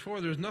shared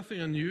before, there's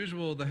nothing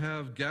unusual to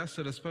have guests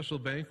at a special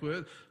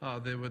banquet.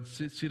 They would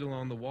seat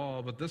along the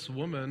wall. But this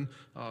woman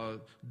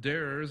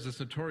dares, this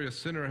notorious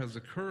sinner has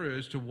the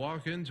courage to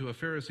walk into a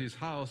Pharisee's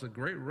house at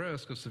great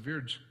risk of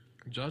severe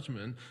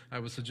judgment. I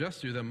would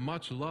suggest to you that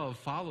much love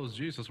follows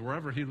Jesus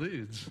wherever he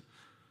leads.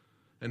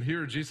 And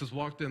here Jesus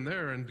walked in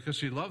there, and because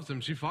she loves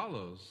him, she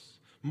follows.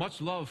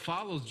 Much love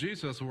follows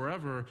Jesus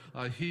wherever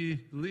he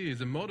leads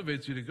and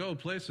motivates you to go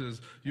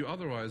places you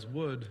otherwise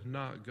would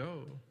not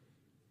go.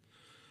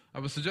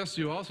 I would suggest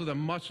to you also that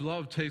much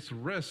love takes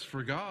risks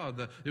for God.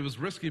 That it was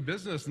risky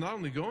business not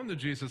only going to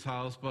Jesus'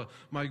 house, but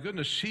my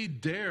goodness, she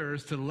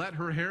dares to let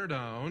her hair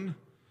down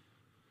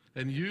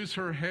and use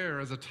her hair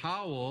as a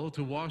towel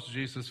to wash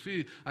Jesus'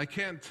 feet. I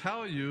can't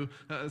tell you,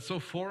 it's so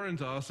foreign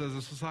to us as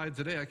a society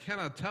today, I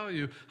cannot tell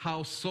you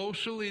how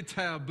socially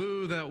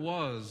taboo that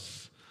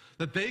was.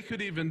 That they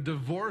could even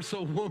divorce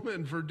a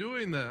woman for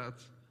doing that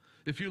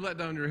if you let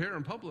down your hair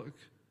in public.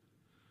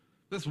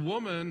 This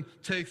woman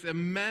takes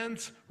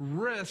immense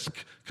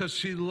risk because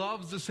she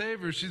loves the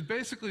Savior. She's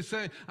basically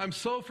saying, I'm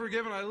so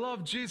forgiven. I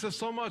love Jesus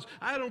so much.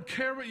 I don't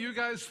care what you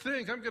guys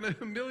think. I'm going to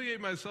humiliate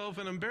myself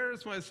and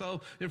embarrass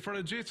myself in front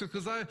of Jesus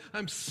because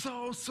I'm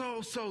so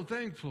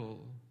thankful.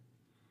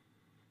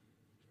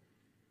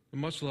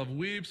 And much love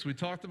weeps. We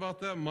talked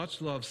about that.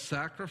 Much love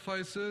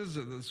sacrifices.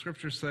 The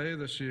scriptures say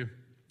that she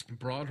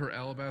brought her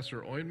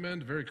alabaster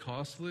ointment, very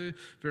costly,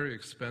 very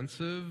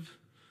expensive.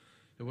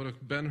 It would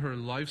have been her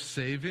life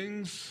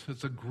savings.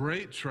 It's a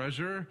great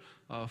treasure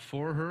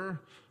for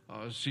her.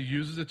 She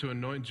uses it to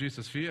anoint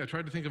Jesus' feet. I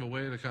tried to think of a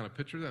way to kind of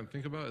picture that and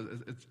think about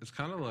it. It's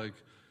kind of like,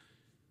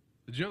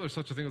 did you know there's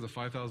such a thing as a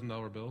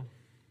 $5,000 bill?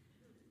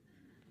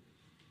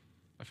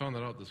 I found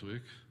that out this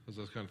week as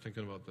I was kind of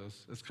thinking about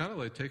this. It's kind of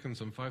like taking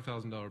some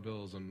 $5,000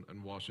 bills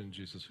and washing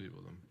Jesus' feet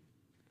with them.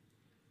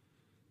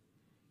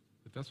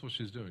 That's what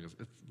she's doing.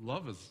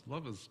 Love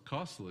is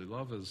costly.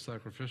 Love is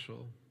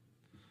sacrificial.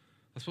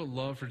 That's what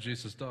love for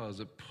Jesus does.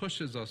 It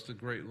pushes us to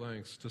great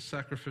lengths, to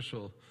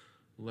sacrificial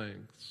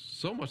lengths.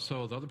 So much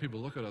so that other people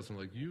look at us and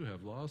like, you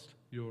have lost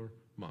your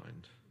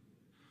mind.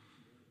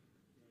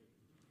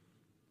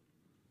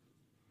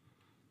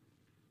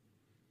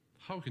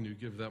 How can you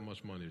give that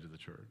much money to the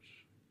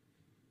church?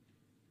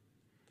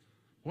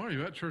 Why are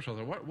you at church all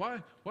the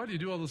time? Why do you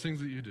do all those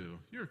things that you do?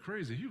 You're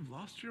crazy. You've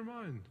lost your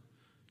mind.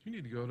 You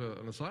need to go to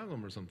an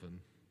asylum or something.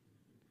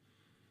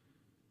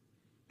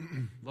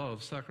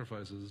 Love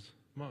sacrifices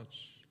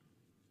much.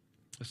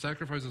 It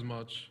sacrifices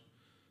much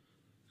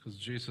because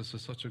Jesus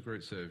is such a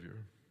great Savior.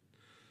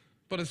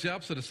 But it's the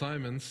opposite of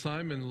Simon.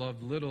 Simon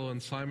loved little,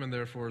 and Simon,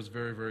 therefore, is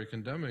very, very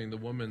condemning. The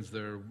woman's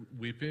there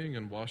weeping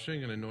and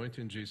washing and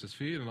anointing Jesus'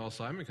 feet, and all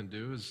Simon can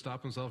do is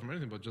stop himself from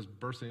anything but just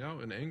bursting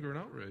out in anger and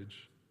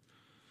outrage.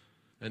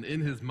 And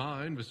in his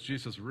mind, which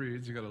Jesus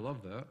reads, you got to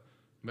love that.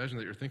 Imagine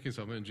that you're thinking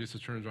something and Jesus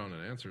turns around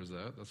and answers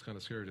that. That's kind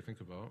of scary to think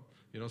about.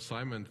 You know,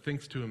 Simon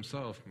thinks to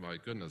himself, my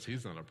goodness,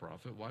 he's not a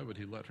prophet. Why would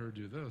he let her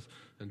do this?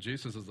 And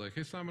Jesus is like,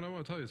 hey, Simon, I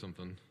want to tell you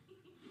something.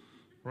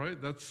 Right?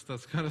 That's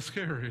kind of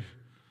scary.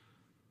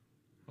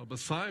 But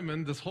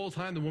Simon, this whole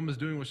time the woman's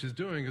doing what she's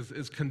doing,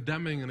 is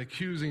condemning and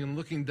accusing and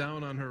looking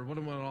down on her. What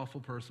an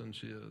awful person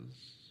she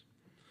is.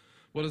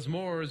 What is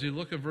more, as you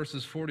look at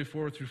verses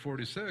 44 through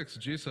 46,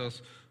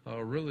 Jesus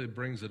really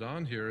brings it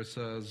on here. It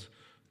says,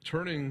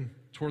 turning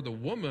toward the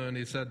woman,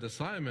 he said to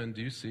Simon,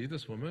 do you see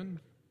this woman?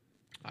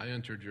 I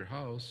entered your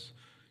house.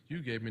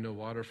 You gave me no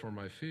water for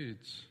my feet.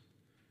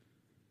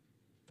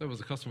 That was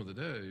the custom of the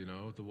day, you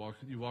know.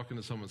 You walk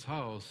into someone's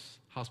house,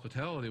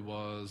 hospitality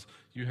was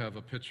you have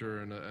a pitcher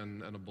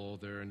and a bowl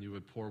there, and you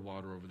would pour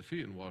water over the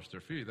feet and wash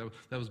their feet.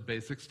 That was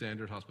basic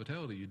standard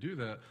hospitality. You do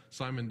that.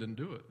 Simon didn't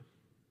do it.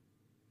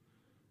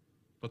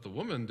 But the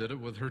woman did it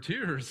with her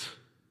tears.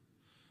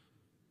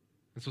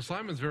 And so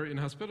Simon's very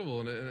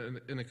inhospitable,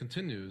 and it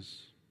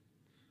continues.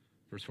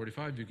 Verse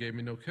 45, you gave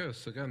me no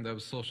kiss. Again, that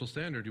was social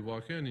standard. You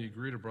walk in and you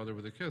greet a brother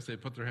with a kiss. They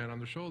put their hand on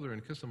their shoulder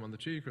and kiss him on the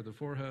cheek or the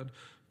forehead.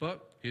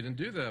 But he didn't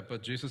do that.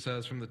 But Jesus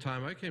says, from the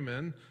time I came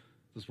in,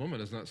 this woman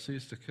has not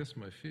ceased to kiss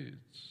my feet.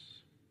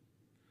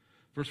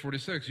 Verse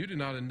 46, you do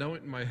not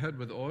anoint my head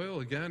with oil.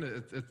 Again,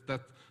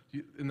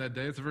 in that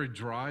day, it's a very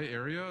dry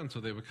area, and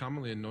so they would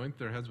commonly anoint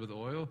their heads with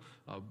oil,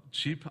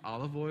 cheap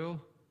olive oil.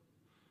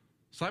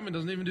 Simon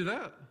doesn't even do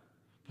that.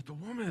 But the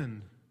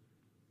woman,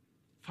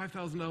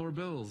 $5,000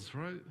 bills,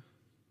 right?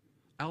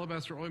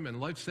 Alabaster ointment,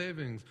 life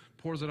savings,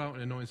 pours it out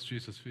and anoints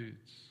Jesus' feet.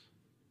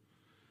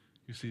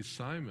 You see,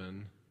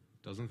 Simon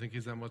doesn't think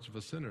he's that much of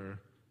a sinner,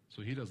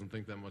 so he doesn't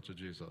think that much of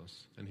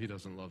Jesus, and he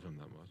doesn't love him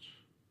that much.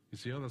 You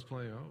see how that's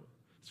playing out?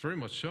 It's very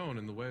much shown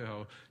in the way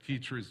how he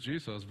treats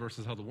Jesus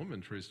versus how the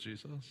woman treats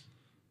Jesus.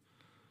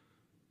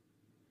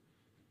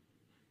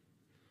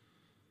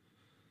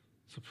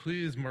 So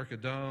please mark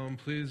it down.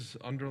 Please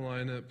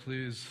underline it.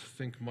 Please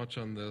think much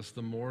on this.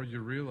 The more you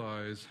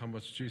realize how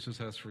much Jesus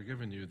has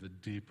forgiven you, the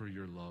deeper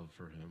your love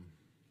for him.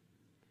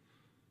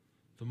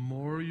 The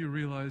more you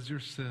realize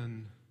your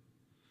sin,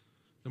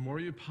 the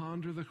more you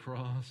ponder the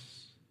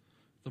cross,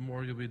 the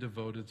more you'll be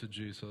devoted to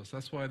Jesus.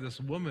 That's why this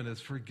woman is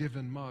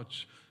forgiven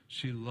much.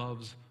 She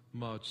loves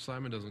much.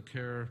 Simon doesn't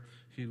care.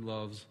 He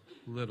loves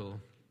little.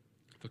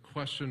 The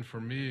question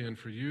for me and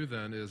for you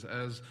then is,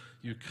 as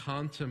you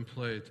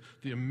contemplate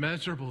the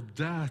immeasurable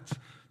debt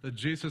that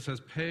Jesus has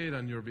paid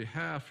on your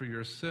behalf for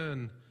your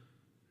sin,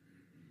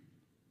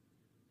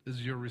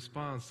 is your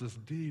response this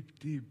deep,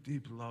 deep,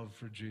 deep love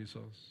for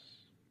Jesus?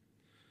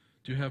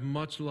 Do you have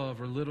much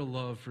love or little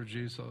love for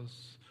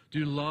Jesus? Do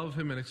you love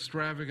him in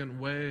extravagant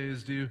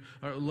ways? Do you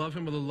love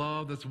him with a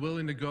love that's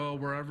willing to go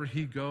wherever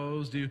he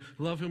goes? Do you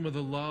love him with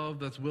a love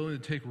that's willing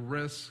to take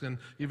risks and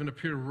even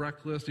appear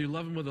reckless? Do you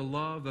love him with a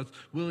love that's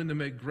willing to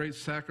make great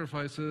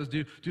sacrifices?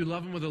 Do you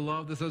love him with a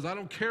love that says, I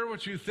don't care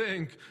what you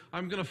think,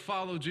 I'm going to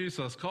follow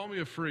Jesus. Call me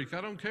a freak. I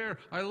don't care.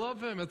 I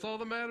love him. It's all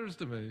that matters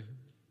to me.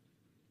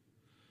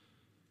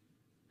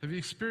 Have you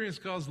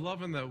experienced God's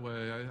love in that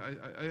way?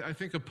 I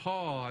think of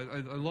Paul. I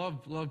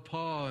love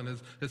Paul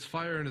and his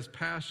fire and his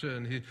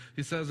passion.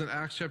 He says in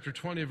Acts chapter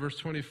 20, verse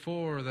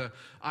 24, that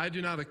I do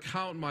not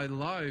account my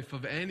life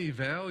of any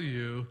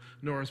value,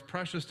 nor as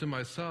precious to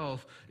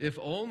myself, if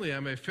only I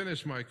may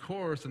finish my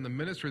course in the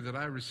ministry that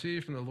I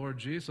received from the Lord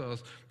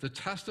Jesus to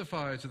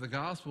testify to the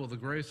gospel of the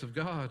grace of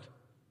God.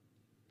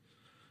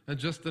 And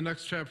just the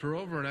next chapter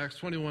over in Acts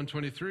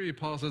 21:23,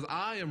 Paul says,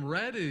 I am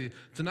ready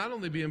to not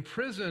only be in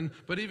prison,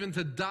 but even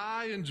to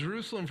die in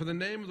Jerusalem for the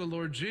name of the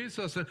Lord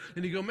Jesus. And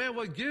you go, man,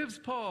 what gives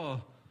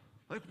Paul?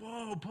 Like,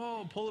 whoa,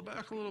 Paul, pull it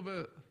back a little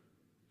bit.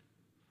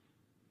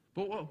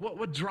 But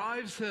what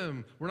drives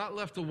him? We're not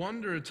left to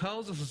wonder. It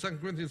tells us in 2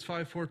 Corinthians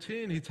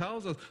 5:14, he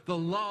tells us, the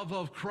love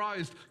of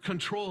Christ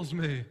controls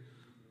me.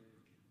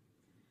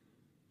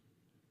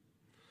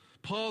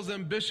 Paul's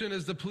ambition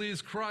is to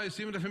please Christ,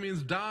 even if it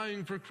means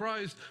dying for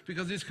Christ,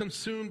 because he's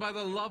consumed by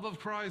the love of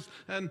Christ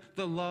and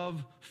the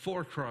love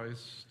for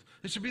Christ.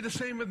 It should be the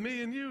same with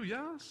me and you,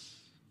 yes?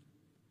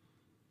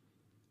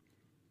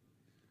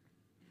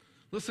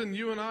 Listen,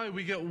 you and I,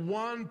 we get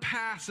one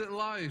pass at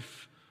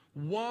life.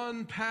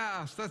 One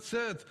pass, that's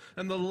it.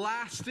 And the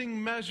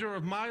lasting measure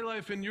of my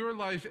life and your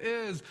life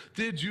is,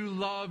 did you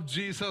love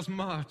Jesus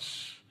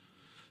much?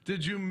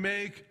 Did you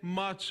make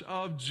much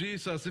of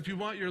Jesus? If you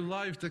want your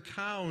life to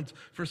count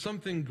for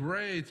something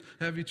great,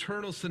 have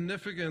eternal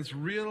significance,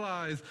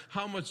 realize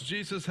how much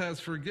Jesus has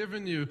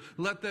forgiven you.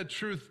 Let that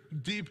truth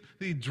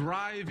deeply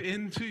drive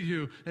into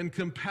you and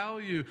compel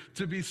you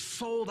to be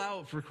sold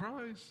out for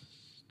Christ.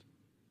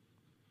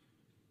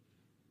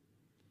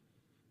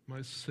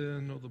 My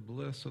sin, oh, the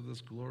bliss of this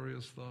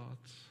glorious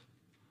thought.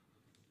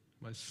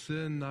 My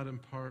sin, not in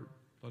part,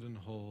 but in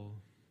whole,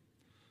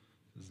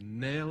 is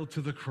nailed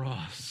to the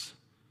cross.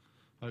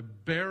 I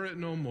bear it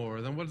no more.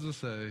 Then what does it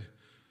say?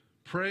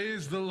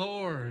 Praise the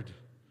Lord.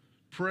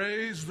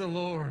 Praise the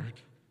Lord,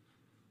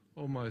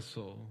 oh my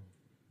soul.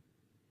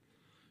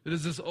 It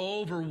is this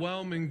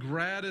overwhelming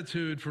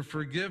gratitude for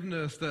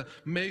forgiveness that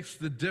makes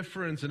the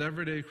difference in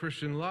everyday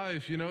Christian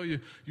life. You know,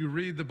 you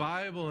read the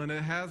Bible and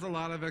it has a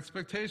lot of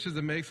expectations.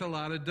 It makes a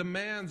lot of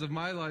demands of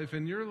my life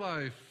and your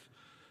life.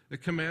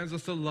 It commands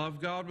us to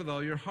love God with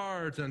all your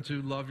heart and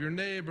to love your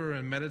neighbor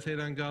and meditate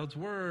on God's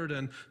word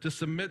and to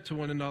submit to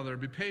one another,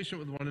 be patient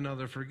with one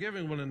another,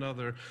 forgiving one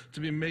another,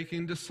 to be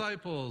making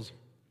disciples.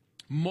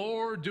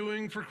 More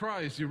doing for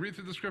Christ. You read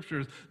through the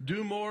scriptures,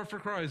 do more for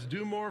Christ,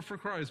 do more for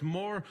Christ,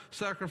 more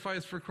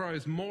sacrifice for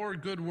Christ, more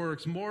good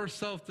works, more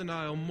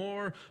self-denial,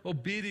 more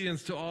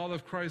obedience to all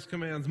of Christ's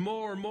commands,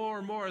 more.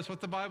 That's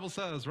what the Bible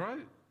says,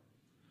 right?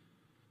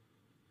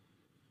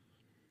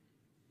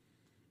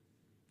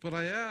 But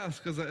I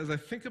ask, as I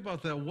think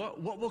about that, what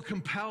will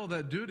compel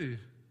that duty?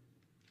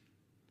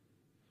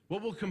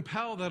 What will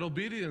compel that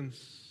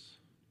obedience?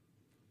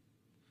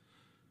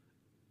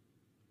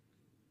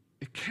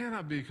 It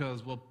cannot be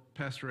because, well,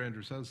 Pastor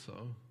Andrew says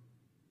so.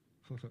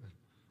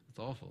 It's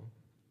awful.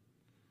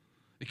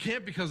 It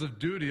can't because of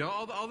duty.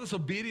 All this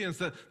obedience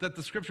that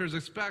the scriptures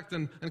expect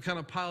and kind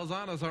of piles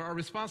on us, our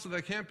response to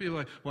that can't be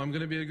like, well, I'm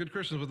going to be a good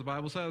Christian. That's what the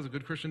Bible says. A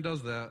good Christian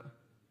does that.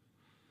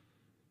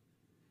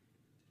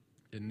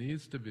 It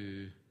needs to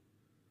be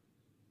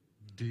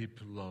deep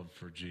love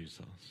for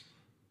Jesus.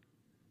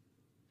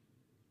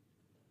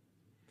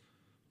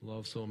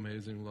 Love so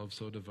amazing, love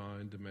so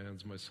divine,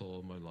 demands my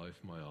soul, my life,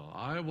 my all.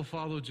 I will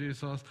follow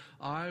Jesus.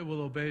 I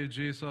will obey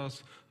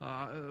Jesus.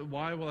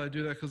 Why will I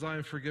do that? Because I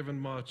am forgiven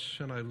much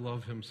and I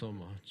love him so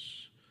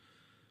much.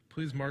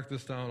 Please mark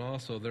this down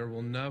also. There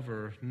will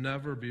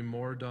never be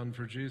more done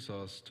for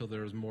Jesus till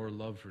there is more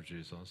love for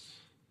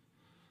Jesus.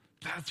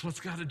 That's what's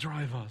got to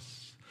drive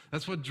us.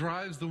 That's what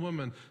drives the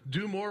woman.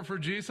 Do more for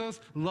Jesus,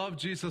 love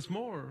Jesus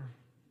more.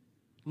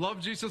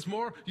 Love Jesus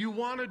more, you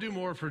want to do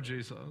more for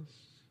Jesus.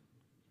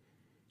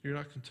 You're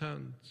not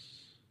content.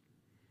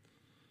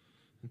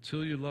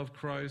 Until you love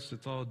Christ,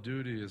 it's all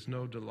duty, it's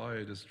no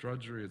delight, it's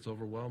drudgery, it's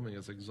overwhelming,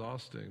 it's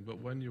exhausting. But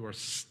when you are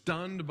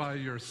stunned by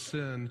your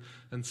sin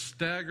and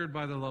staggered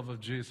by the love of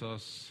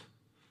Jesus,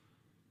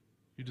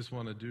 you just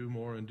want to do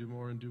more and do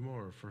more and do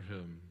more for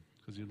him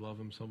because you love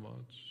him so much.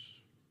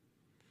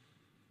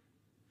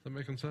 Is that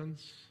making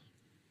sense?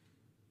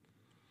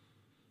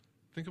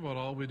 Think about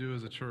all we do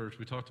as a church.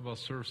 We talked about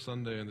Serve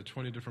Sunday and the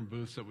 20 different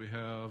booths that we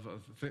have.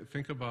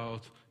 Think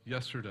about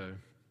yesterday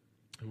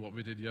and what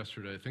we did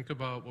yesterday. Think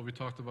about what we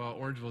talked about.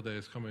 Orangeville Day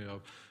is coming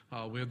up.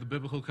 We have the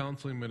biblical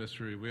counseling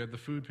ministry. We have the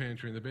food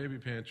pantry and the baby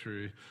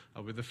pantry.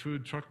 We have the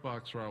food truck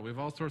box route. We have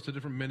all sorts of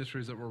different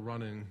ministries that we're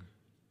running.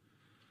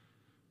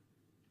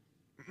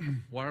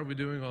 Why are we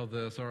doing all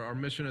this? Our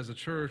mission as a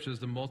church is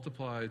to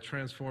multiply,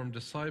 transform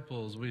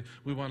disciples. We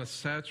want to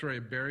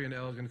saturate Barre and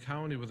Elgin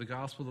County with the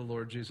gospel of the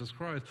Lord Jesus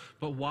Christ.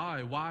 But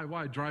why?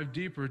 Why? Drive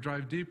deeper,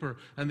 drive deeper.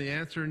 And the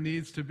answer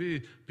needs to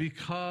be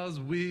because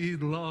we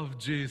love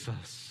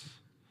Jesus.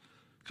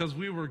 Because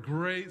we were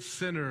great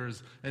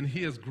sinners and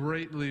he has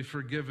greatly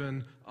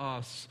forgiven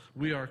us.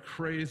 We are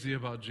crazy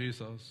about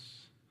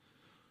Jesus.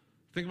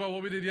 Think about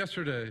what we did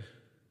yesterday.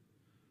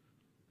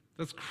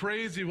 That's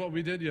crazy what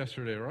we did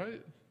yesterday,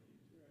 right?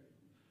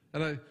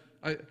 And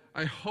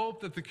I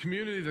hope that the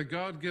community, that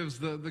God gives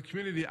the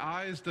community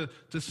eyes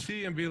to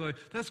see and be like,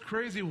 that's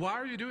crazy. Why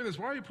are you doing this?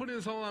 Why are you putting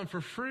this all on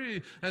for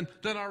free? And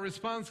then our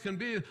response can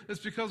be, it's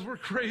because we're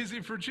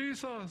crazy for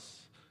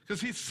Jesus. Because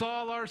he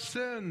saw our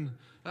sin,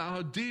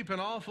 how deep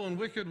and awful and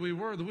wicked we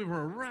were, that we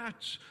were a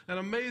wretch. And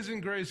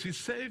amazing grace, he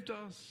saved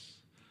us.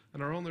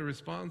 And our only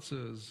response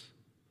is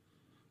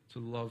to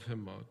love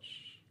him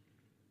much.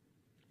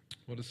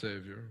 What a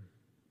Savior.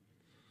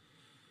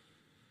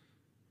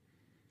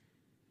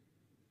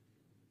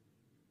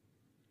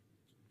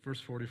 Verse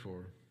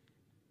 44.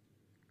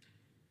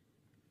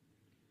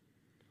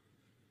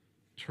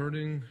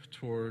 Turning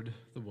toward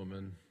the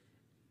woman,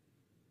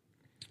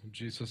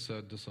 Jesus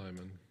said to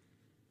Simon,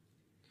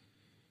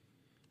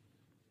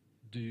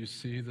 "Do you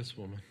see this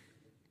woman?"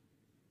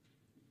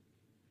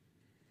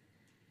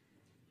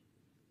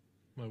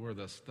 My word,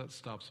 that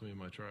stops me in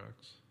my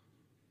tracks.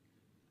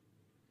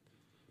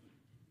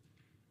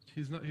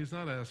 He's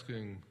not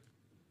asking,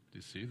 do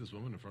you see this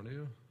woman in front of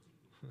you?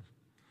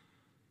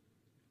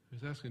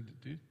 He's asking,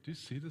 do you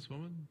see this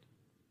woman?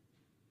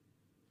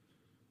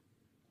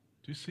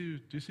 Do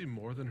you see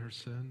more than her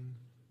sin?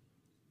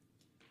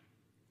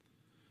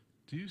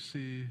 Do you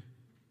see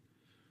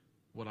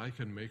what I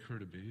can make her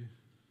to be?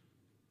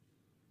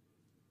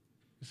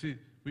 You see,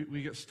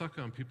 we get stuck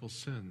on people's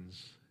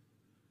sins,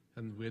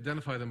 and we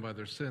identify them by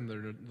their sin,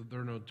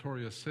 their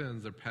notorious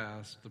sins, their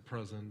past, the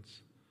present.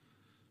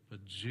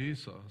 But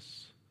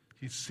Jesus,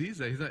 he sees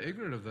that. He's not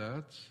ignorant of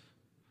that.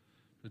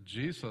 But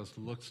Jesus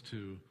looks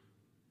to,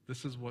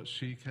 this is what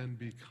she can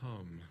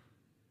become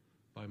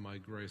by my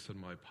grace and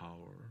my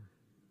power.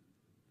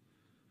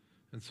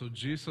 And so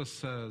Jesus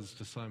says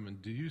to Simon,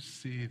 do you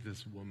see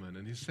this woman?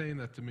 And he's saying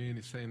that to me, and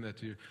he's saying that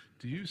to you.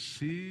 Do you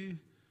see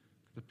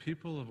the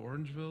people of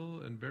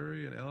Orangeville and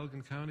Barre and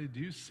Elgin County? Do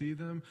you see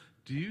them?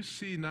 Do you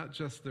see not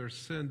just their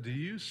sin? Do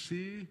you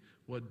see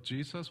what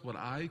Jesus, what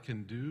I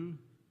can do?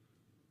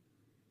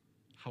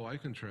 How I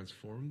can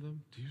transform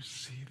them? Do you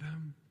see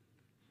them?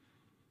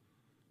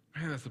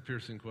 Man, that's a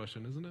piercing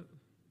question, isn't it?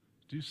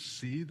 Do you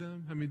see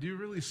them? I mean, do you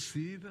really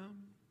see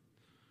them?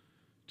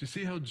 Do you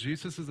see how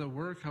Jesus is at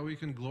work, how he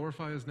can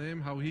glorify his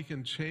name, how he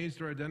can change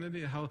their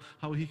identity, how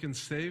he can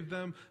save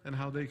them, and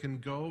how they can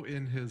go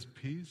in his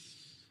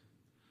peace?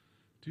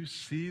 Do you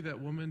see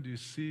that woman? Do you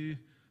see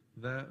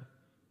that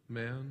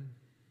man?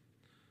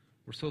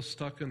 We're so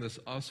stuck in this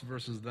us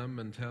versus them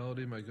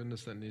mentality. My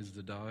goodness, that needs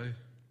to die.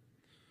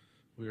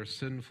 We are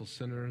sinful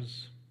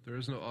sinners. There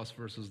is no us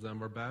versus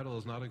them. Our battle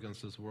is not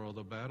against this world.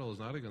 Our battle is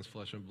not against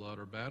flesh and blood.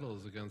 Our battle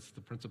is against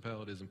the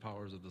principalities and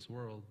powers of this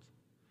world.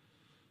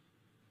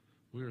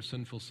 We are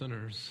sinful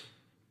sinners.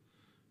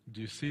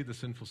 Do you see the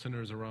sinful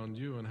sinners around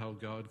you and how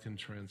God can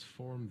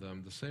transform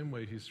them the same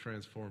way he's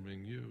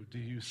transforming you? Do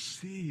you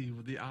see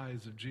with the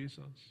eyes of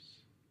Jesus?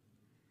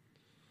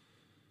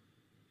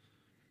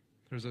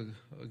 There's a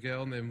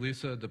gal named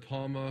Lisa De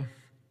Palma.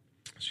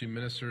 She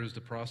ministers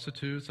to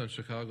prostitutes on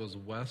Chicago's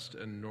west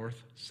and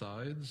north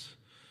sides.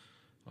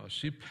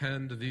 She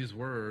penned these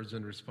words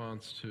in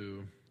response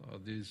to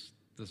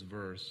this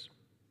verse.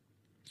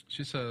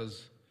 She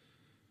says,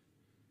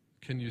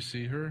 "Can you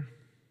see her?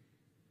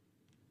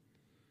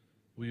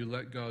 Will you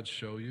let God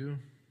show you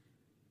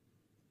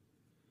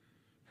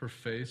her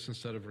face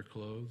instead of her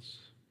clothes,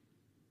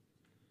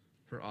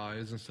 her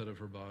eyes instead of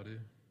her body?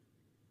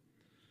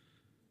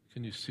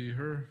 Can you see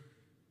her?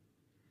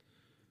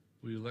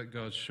 Will you let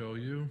God show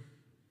you?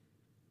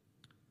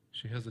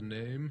 She has a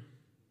name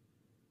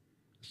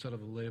instead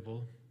of a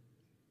label,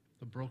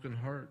 a broken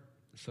heart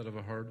instead of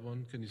a hard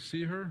one. Can you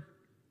see her?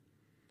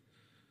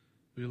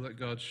 Will you let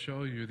God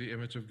show you the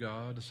image of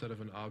God instead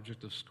of an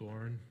object of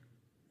scorn,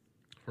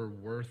 her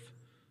worth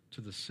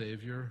to the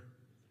Savior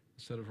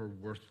instead of her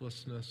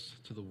worthlessness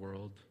to the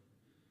world?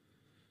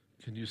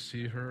 Can you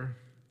see her?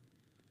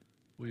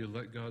 Will you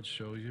let God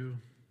show you?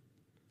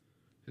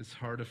 His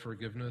heart of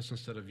forgiveness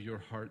instead of your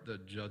heart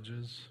that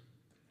judges.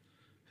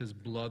 His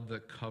blood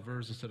that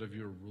covers instead of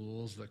your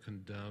rules that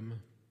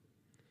condemn.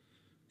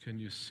 Can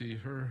you see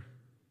her?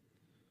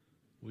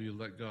 Will you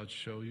let God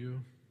show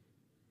you?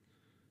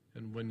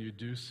 And when you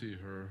do see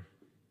her,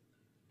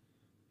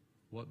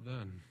 what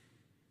then?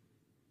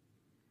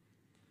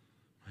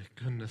 My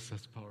goodness,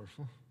 that's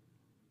powerful.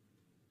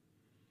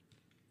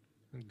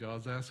 And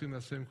God's asking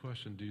that same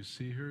question. Do you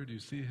see her? Do you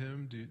see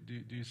him? Do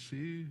you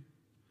see?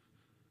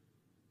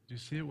 Do you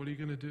see it? What are you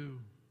going to do?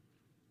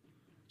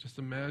 Just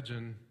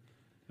imagine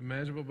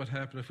what would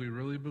happen if we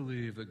really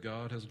believe that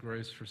God has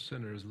grace for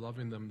sinners,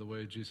 loving them the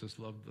way Jesus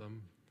loved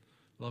them.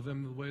 Love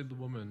them the way the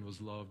woman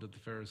was loved at the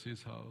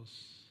Pharisee's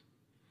house.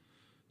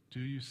 Do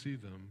you see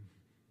them?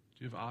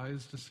 Do you have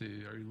eyes to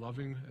see? Are you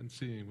loving and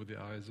seeing with the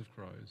eyes of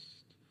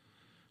Christ?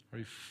 Are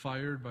you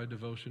fired by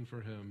devotion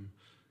for him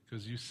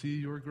because you see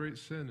your great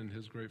sin and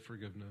his great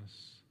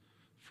forgiveness?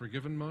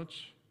 Forgiven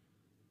much,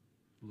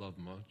 love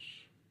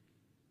much.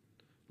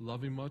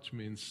 Loving much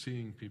means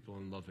seeing people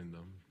and loving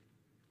them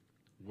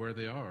where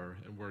they are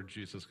and where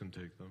Jesus can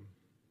take them.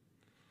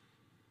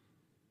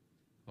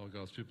 All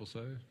God's people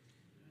say,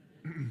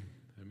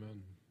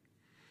 amen.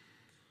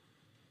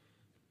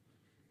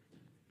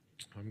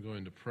 I'm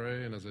going to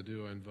pray, and as I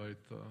do, I invite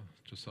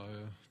Josiah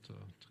to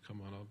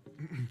come on up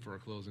for a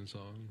closing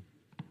song.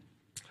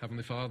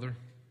 Heavenly Father,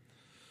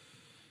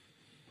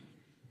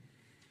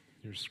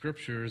 your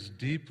scriptures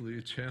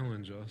deeply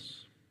challenge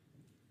us.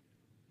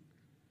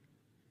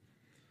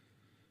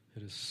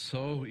 It is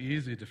so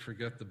easy to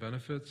forget the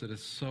benefits. It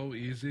is so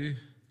easy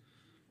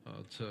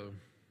to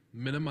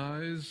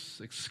minimize,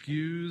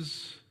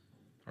 excuse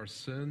our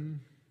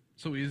sin.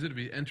 So easy to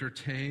be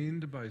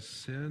entertained by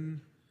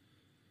sin.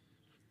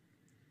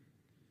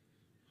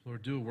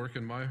 Lord, do a work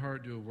in my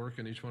heart, do a work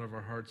in each one of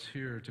our hearts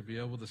here to be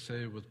able to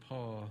say with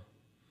Paul,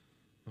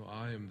 no,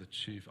 I am the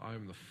chief, I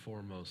am the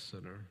foremost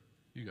sinner.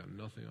 You got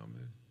nothing on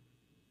me.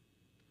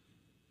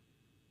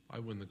 I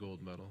win the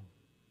gold medal.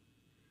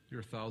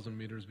 You're 1,000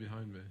 meters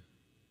behind me.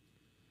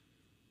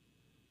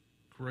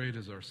 Great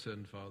is our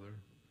sin, Father.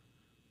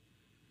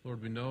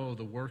 Lord, we know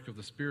the work of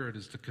the Spirit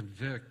is to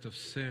convict of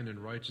sin and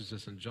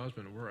righteousness and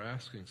judgment. We're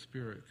asking,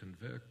 Spirit,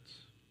 convict.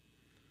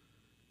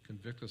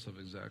 Convict us of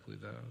exactly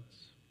that.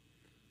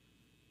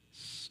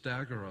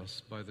 Stagger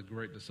us by the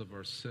greatness of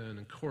our sin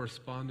and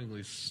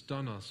correspondingly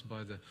stun us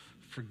by the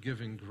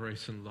forgiving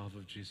grace and love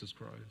of Jesus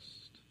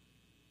Christ.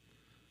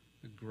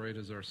 Great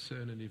is our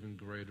sin and even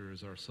greater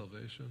is our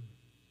salvation.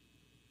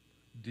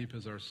 Deep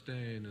is our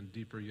stain and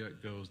deeper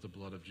yet goes the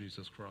blood of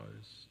Jesus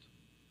Christ.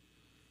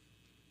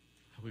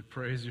 We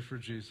praise you for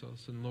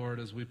Jesus. And Lord,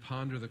 as we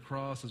ponder the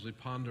cross, as we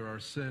ponder our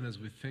sin, as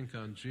we think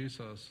on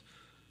Jesus,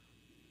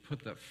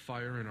 put that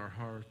fire in our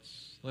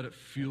hearts. Let it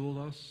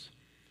fuel us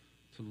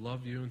to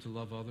love you and to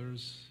love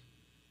others,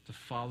 to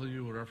follow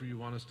you wherever you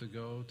want us to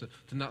go,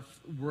 to not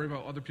worry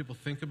about what other people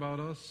think about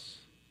us.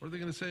 What are they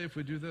going to say if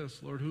we do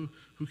this? Lord, who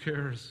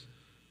cares?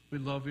 We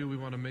love you. We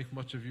want to make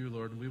much of you,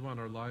 Lord, and we want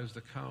our lives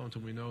to count,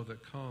 and we know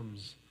that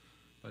comes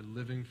by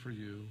living for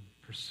you,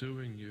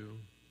 pursuing you.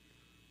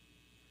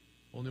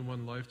 Only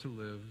one life to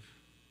live.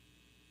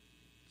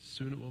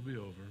 Soon it will be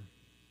over.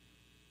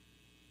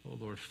 Oh,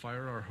 Lord,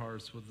 fire our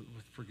hearts with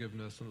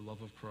forgiveness and the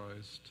love of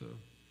Christ to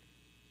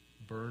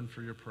burn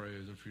for your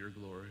praise and for your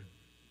glory.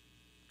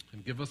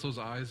 And give us those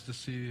eyes to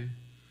see.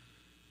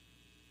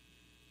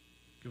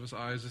 Give us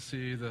eyes to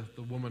see the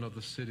woman of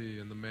the city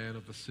and the man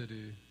of the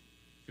city.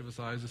 Give us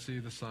eyes to see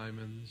the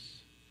Simons.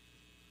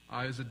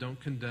 Eyes that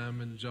don't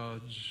condemn and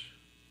judge.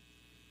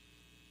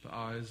 The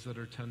eyes that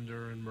are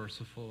tender and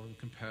merciful and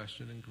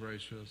compassionate and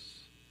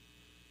gracious.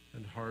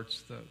 And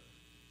hearts that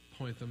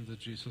point them to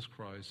Jesus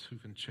Christ who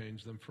can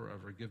change them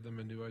forever. Give them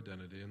a new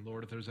identity. And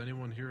Lord, if there's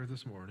anyone here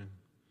this morning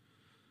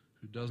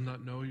who does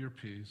not know your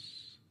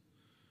peace,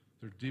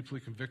 they're deeply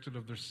convicted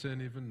of their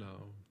sin even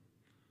now,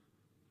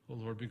 oh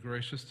Lord, be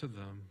gracious to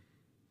them.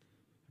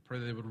 I pray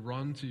they would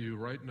run to you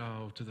right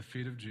now to the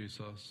feet of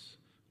Jesus,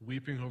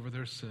 weeping over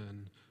their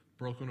sin,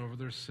 broken over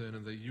their sin,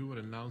 and that you would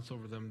announce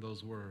over them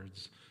those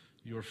words,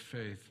 your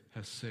faith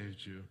has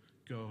saved you.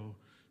 Go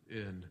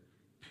in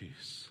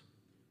peace.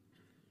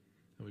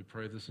 And we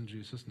pray this in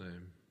Jesus'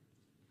 name.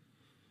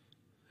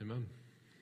 Amen.